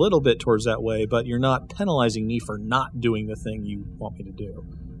me a little bit towards that way, but you're not penalizing me for not doing the thing you want me to do.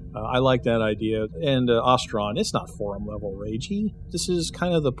 I like that idea. And Ostron, it's not forum level ragey. This is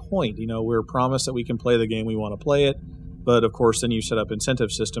kind of the point. We're promised that we can play the game we want to play it, but of course then you set up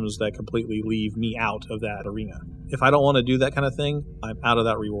incentive systems that completely leave me out of that arena. If I don't want to do that kind of thing, I'm out of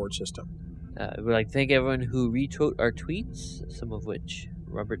that reward system. We'd like to thank everyone who retweeted our tweets, some of which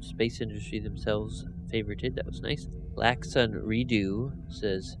Robert Space Industry themselves favorited. That was nice. Black Sun Redo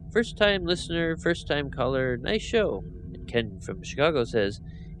says, first time listener, first time caller, nice show. And Ken from Chicago says,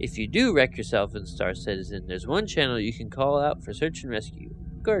 if you do wreck yourself in Star Citizen, there's one channel you can call out for search and rescue.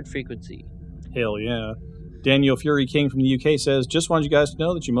 Guard Frequency. Hell yeah. Daniel Fury King from the UK says, just wanted you guys to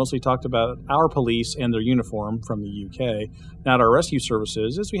know that you mostly talked about our police and their uniform from the UK, not our rescue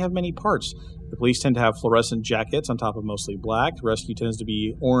services, as we have many parts. The police tend to have fluorescent jackets on top of mostly black. The rescue tends to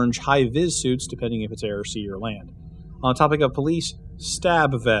be orange high-vis suits, depending if it's air, sea, or land. On the topic of police,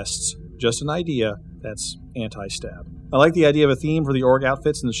 stab vests. Just an idea. That's anti-stab. I like the idea of a theme for the org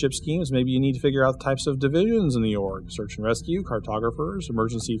outfits and the ship schemes. Maybe you need to figure out the types of divisions in the org. Search and rescue, cartographers,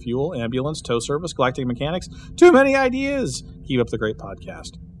 emergency fuel, ambulance, tow service, galactic mechanics. Too many ideas! Keep up the great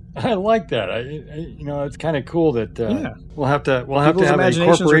podcast. I like that. It's kind of cool that we'll have to have a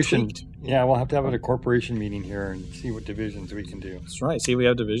corporation. Yeah, we'll have to have a corporation meeting here and see what divisions we can do. That's right. See, we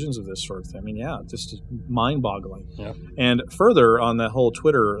have divisions of this sort of thing. I mean, just mind-boggling. Yeah. And further on that whole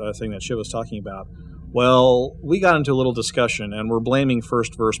Twitter thing that Shiv was talking about, well, we got into a little discussion, and we're blaming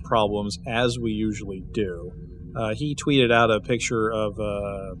first verse problems as we usually do. He tweeted out a picture of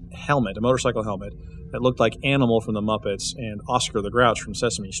a motorcycle helmet, that looked like Animal from the Muppets and Oscar the Grouch from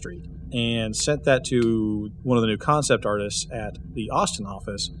Sesame Street, and sent that to one of the new concept artists at the Austin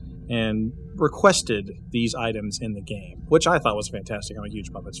office and requested these items in the game, which I thought was fantastic. I'm a huge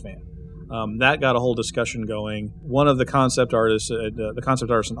Muppets fan. That got a whole discussion going. One of the concept artists in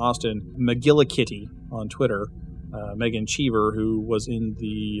Austin, McGillicitty on Twitter, Megan Cheever, who was in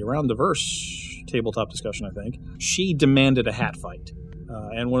the Around the Verse tabletop discussion, I think, she demanded a hat fight.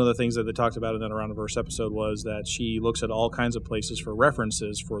 And one of the things that they talked about in that Around the Verse episode was that she looks at all kinds of places for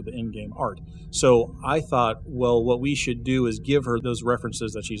references for the in-game art. So I thought, well, what we should do is give her those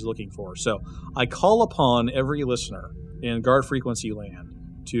references that she's looking for. So I call upon every listener in Guard Frequency Land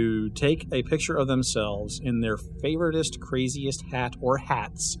to take a picture of themselves in their favoritist, craziest hat or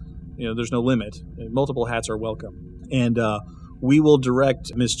hats. There's no limit. Multiple hats are welcome. And we will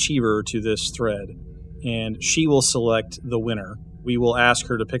direct Ms. Cheever to this thread, and she will select the winner. We will ask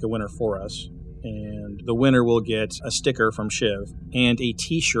her to pick a winner for us, and the winner will get a sticker from Shiv and a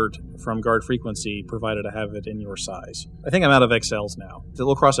t-shirt from Guard Frequency, provided I have it in your size. I think I'm out of XLs now.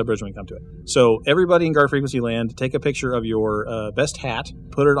 We'll cross that bridge when we come to it. So everybody in Guard Frequency Land, take a picture of your best hat,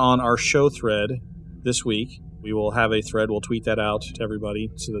 put it on our show thread this week. We will have a thread. We'll tweet that out to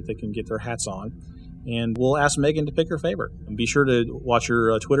everybody so that they can get their hats on. And we'll ask Megan to pick her favorite. And be sure to watch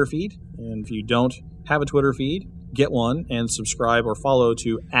your Twitter feed. And if you don't have a Twitter feed, get one and subscribe or follow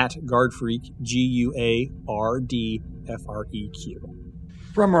to @GuardFreak, GUARDFREQ.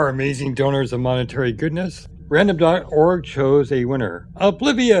 From our amazing donors of monetary goodness, Random.org chose a winner,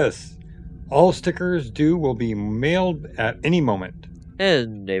 Oblivious. All stickers due will be mailed at any moment.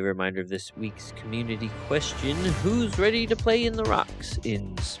 And a reminder of this week's community question: who's ready to play in the rocks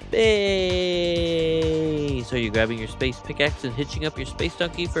in space? Are you grabbing your space pickaxe and hitching up your space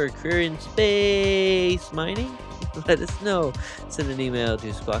donkey for a career in space mining? Let us know. Send an email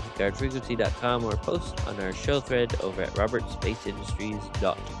to squawk@guardfrequency.com or post on our show thread over at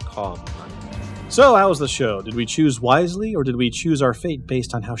robertspaceindustriescom. So, how was the show? Did we choose wisely, or did we choose our fate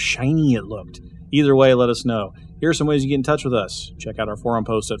based on how shiny it looked? Either way, let us know. Here are some ways you get in touch with us. Check out our forum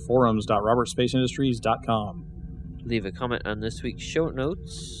posts at forums.robertspaceindustries.com. Leave a comment on this week's show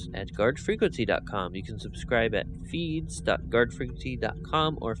notes at guardfrequency.com. You can subscribe at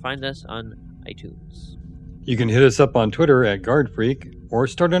feeds.guardfrequency.com or find us on iTunes. You can hit us up on Twitter at GuardFreak or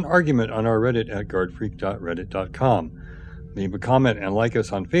start an argument on our Reddit at guardfreak.reddit.com. Leave a comment and like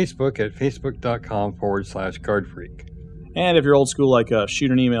us on Facebook at facebook.com/guardfreak. And if you're old school like us,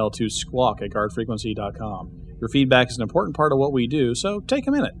 shoot an email to squawk@guardfrequency.com. Your feedback is an important part of what we do, so take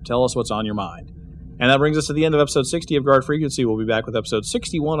a minute. Tell us what's on your mind. And that brings us to the end of episode 60 of Guard Frequency. We'll be back with episode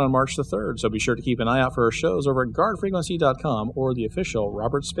 61 on March the 3rd, so be sure to keep an eye out for our shows over at guardfrequency.com or the official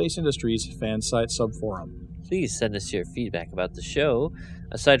Robert Space Industries fan site subforum. Please send us your feedback about the show.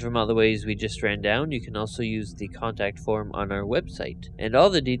 Aside from all the ways we just ran down, you can also use the contact form on our website. And all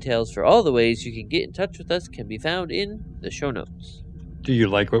the details for all the ways you can get in touch with us can be found in the show notes. Do you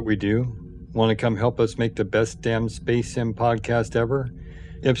like what we do? Want to come help us make the best damn Space Sim podcast ever?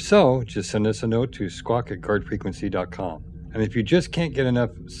 If so, just send us a note to squawk@guardfrequency.com. And if you just can't get enough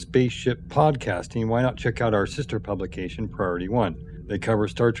spaceship podcasting, why not check out our sister publication, Priority One? They cover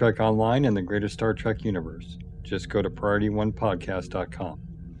Star Trek Online and the greater Star Trek universe. Just go to PriorityOnePodcast.com.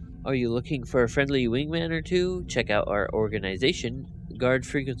 Are you looking for a friendly wingman or two? Check out our organization, Guard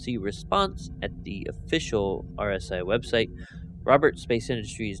Frequency Response, at the official RSI website,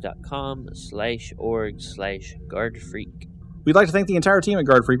 robertspaceindustriescom/org/guardfreak. We'd like to thank the entire team at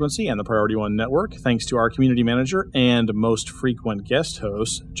Guard Frequency and the Priority One Network. Thanks to our community manager and most frequent guest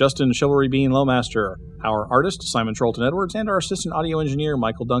host, Justin Chivalry Bean Lowmaster, our artist, Simon Charlton Edwards, and our assistant audio engineer,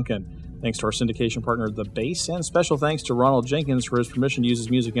 Michael Duncan. Thanks to our syndication partner, The Base, and special thanks to Ronald Jenkins for his permission to use his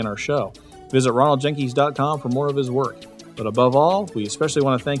music in our show. Visit ronaldjenkins.com for more of his work. But above all, we especially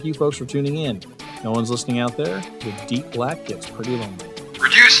want to thank you folks for tuning in. No one's listening out there. The deep black gets pretty lonely.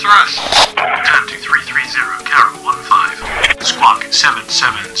 Reduce thrust. Turn to 330, Carol 15. Squawk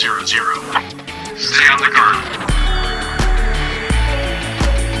 7700. Stay on the guard.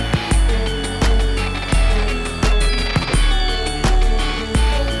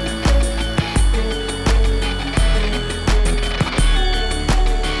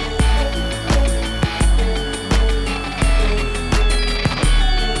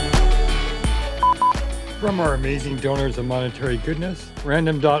 From our amazing donors of monetary goodness,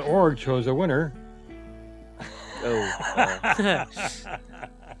 random.org chose a winner.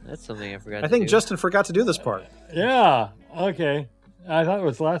 That's something I forgot I think to do. Justin forgot to do this part. Yeah, okay. I thought it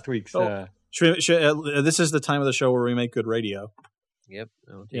was last week's. This is the time of the show where we make good radio. Yep.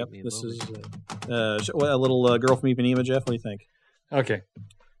 Take me a This moment. is a little girl from Ipanema, Jeff. What do you think? Okay.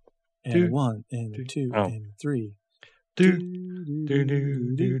 And one, and two, and three. That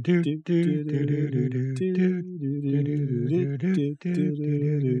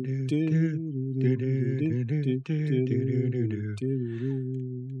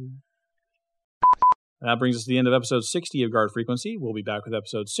brings us to the end of episode 60 of Guard Frequency. We'll be back with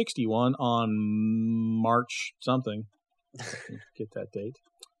episode 61 on March something. Get that date.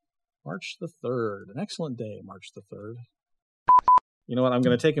 March the 3rd. An excellent day, March the 3rd. You know what? I'm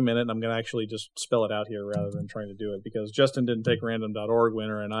going to take a minute and I'm going to actually just spell it out here rather than trying to do it because Justin didn't take random.org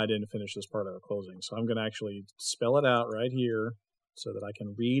winner and I didn't finish this part of the closing. So I'm going to actually spell it out right here so that I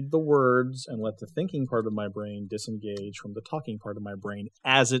can read the words and let the thinking part of my brain disengage from the talking part of my brain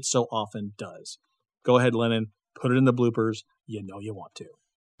as it so often does. Go ahead, Lennon. Put it in the bloopers. You know you want to.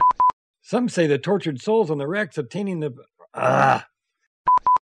 Some say the tortured souls on the wrecks obtaining the...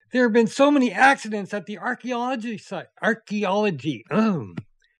 There have been so many accidents at the archaeology site. Okay.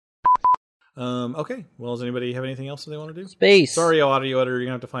 Well, does anybody have anything else that they want to do? Space. Sorry, audio editor. You're going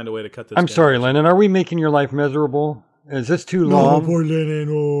to have to find a way to cut this I'm down. sorry, Lennon. Are we making your life miserable? Is this too long? No, poor Lennon.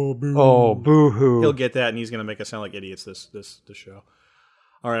 Oh, boo. Oh, boo-hoo. He'll get that, and he's going to make us sound like idiots this show.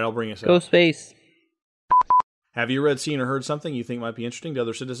 All right, I'll bring us Go up. Space. Have you read, seen, or heard something you think might be interesting to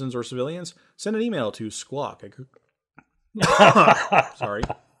other citizens or civilians? Send an email to squawk. Sorry.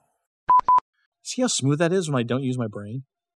 See how smooth that is when I don't use my brain?